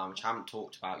minute client, which I haven't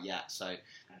talked about yet. So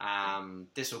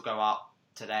this will go up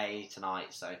tonight.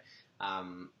 So.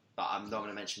 But I'm not going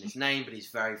to mention his name, but he's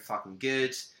very fucking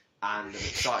good, and I'm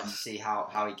excited to see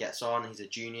how he gets on. He's a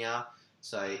junior,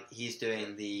 so he's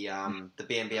doing the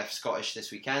BNBF Scottish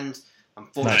this weekend.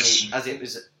 Unfortunately,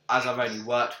 as I've only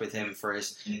worked with him for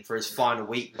his final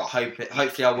week, but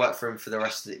hopefully I'll work for him for the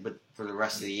rest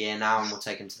of the year now, and we'll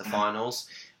take him to the finals,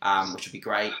 which would be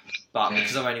great. But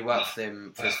because I've only worked with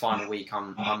him for his final week,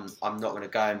 I'm not going to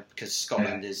go because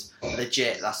Scotland is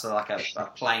legit. That's like a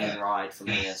plane ride from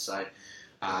here, so.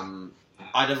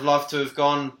 I'd have loved to have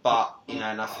gone, but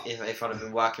if I'd have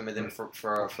been working with him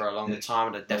for a longer time,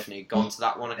 I'd have definitely gone to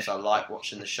that one because I like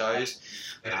watching the shows.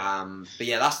 But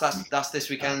yeah, that's this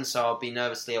weekend, so I'll be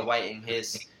nervously awaiting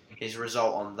his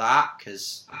result on that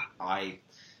because I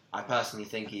personally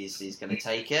think he's going to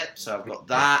take it. So I've got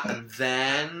that, and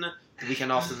then the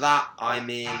weekend after that,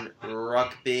 I'm in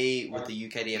Rugby with the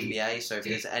UKDFBA. So if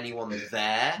there's anyone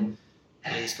there,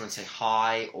 please come and say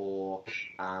hi, or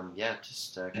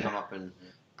just come up and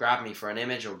grab me for an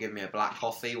image or give me a black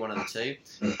coffee, one of the two.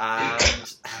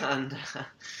 And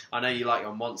I know you like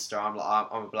your Monster. I'm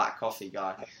a black coffee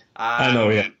guy. I know,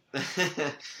 yeah.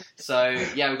 So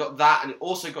yeah, we got that, and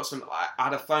also got some. I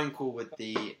had a phone call with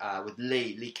with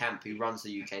Lee Kemp, who runs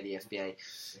the UKDFBA.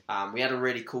 We had a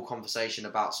really cool conversation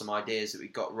about some ideas that we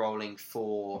got rolling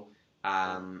for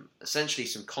essentially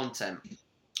some content.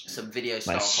 Some video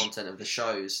style content of the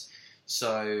shows,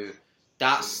 so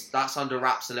that's under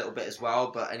wraps a little bit as well.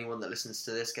 But anyone that listens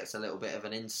to this gets a little bit of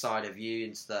an insider view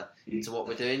into what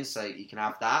we're doing, so you can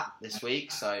have that this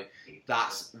week. So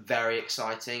that's very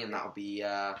exciting, and that'll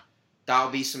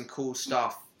be some cool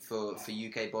stuff for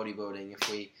UK bodybuilding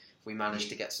if we manage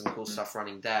to get some cool stuff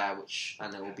running there,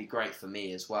 and it will be great for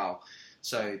me as well.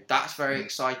 So that's very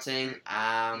exciting.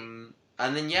 And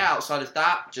then outside of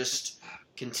that, just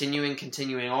continuing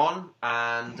on,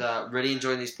 and really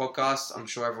enjoying these podcasts. I'm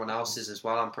sure everyone else is as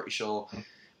well. I'm pretty sure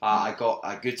I got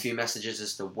a good few messages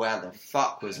as to where the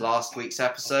fuck was last week's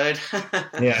episode.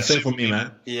 Yeah, same for me,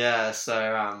 man. Yeah,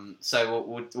 so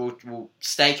we'll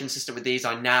stay consistent with these.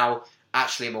 I now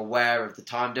actually am aware of the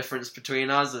time difference between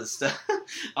us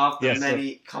after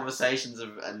many conversations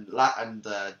and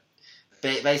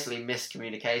basically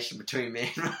miscommunication between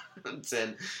me and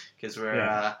Valentin, because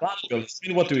we're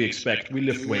what do we expect? We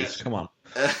lift weights. Come on.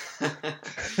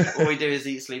 All we do is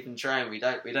eat, sleep, and train. We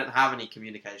don't have any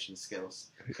communication skills.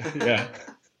 Yeah.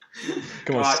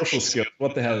 Come on, social skills.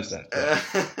 What the hell is that?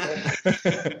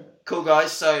 Cool,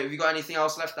 guys. So, have you got anything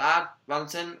else left to add,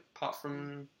 Valentin? Apart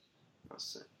from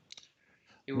that's it.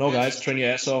 No, guys. Train your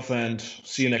ass off, and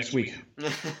see you next week.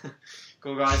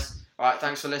 Cool, guys. All right.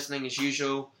 Thanks for listening as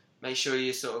usual. Make sure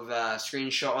you sort of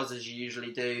screenshot us as you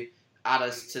usually do. Add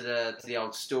us to the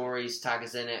old stories. Tag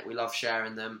us in it. We love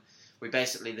sharing them. We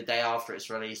basically, the day after it's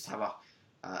released, have a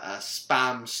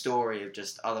spam story of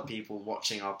just other people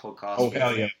watching our podcast. Oh,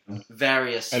 hell yeah.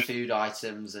 Various food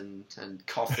items and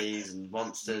coffees and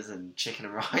monsters and chicken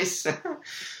and rice.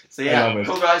 So yeah,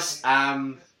 cool guys.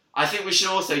 I think we should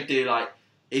also do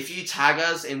if you tag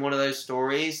us in one of those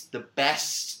stories, the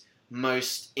best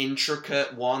most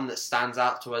intricate one that stands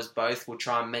out to us both, we'll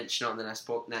try and mention it on the next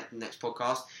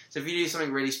podcast. So if you do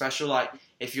something really special, like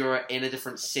if you're in a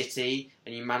different city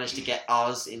and you manage to get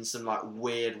us in some like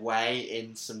weird way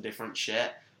in some different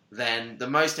shit, then the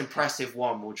most impressive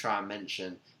one we'll try and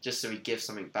mention, just so we give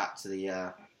something back to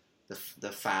the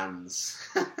fans.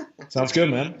 Sounds good,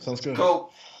 man. Sounds good.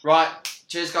 Cool. Right.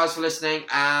 Cheers, guys, for listening,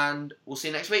 and we'll see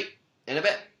you next week in a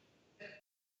bit.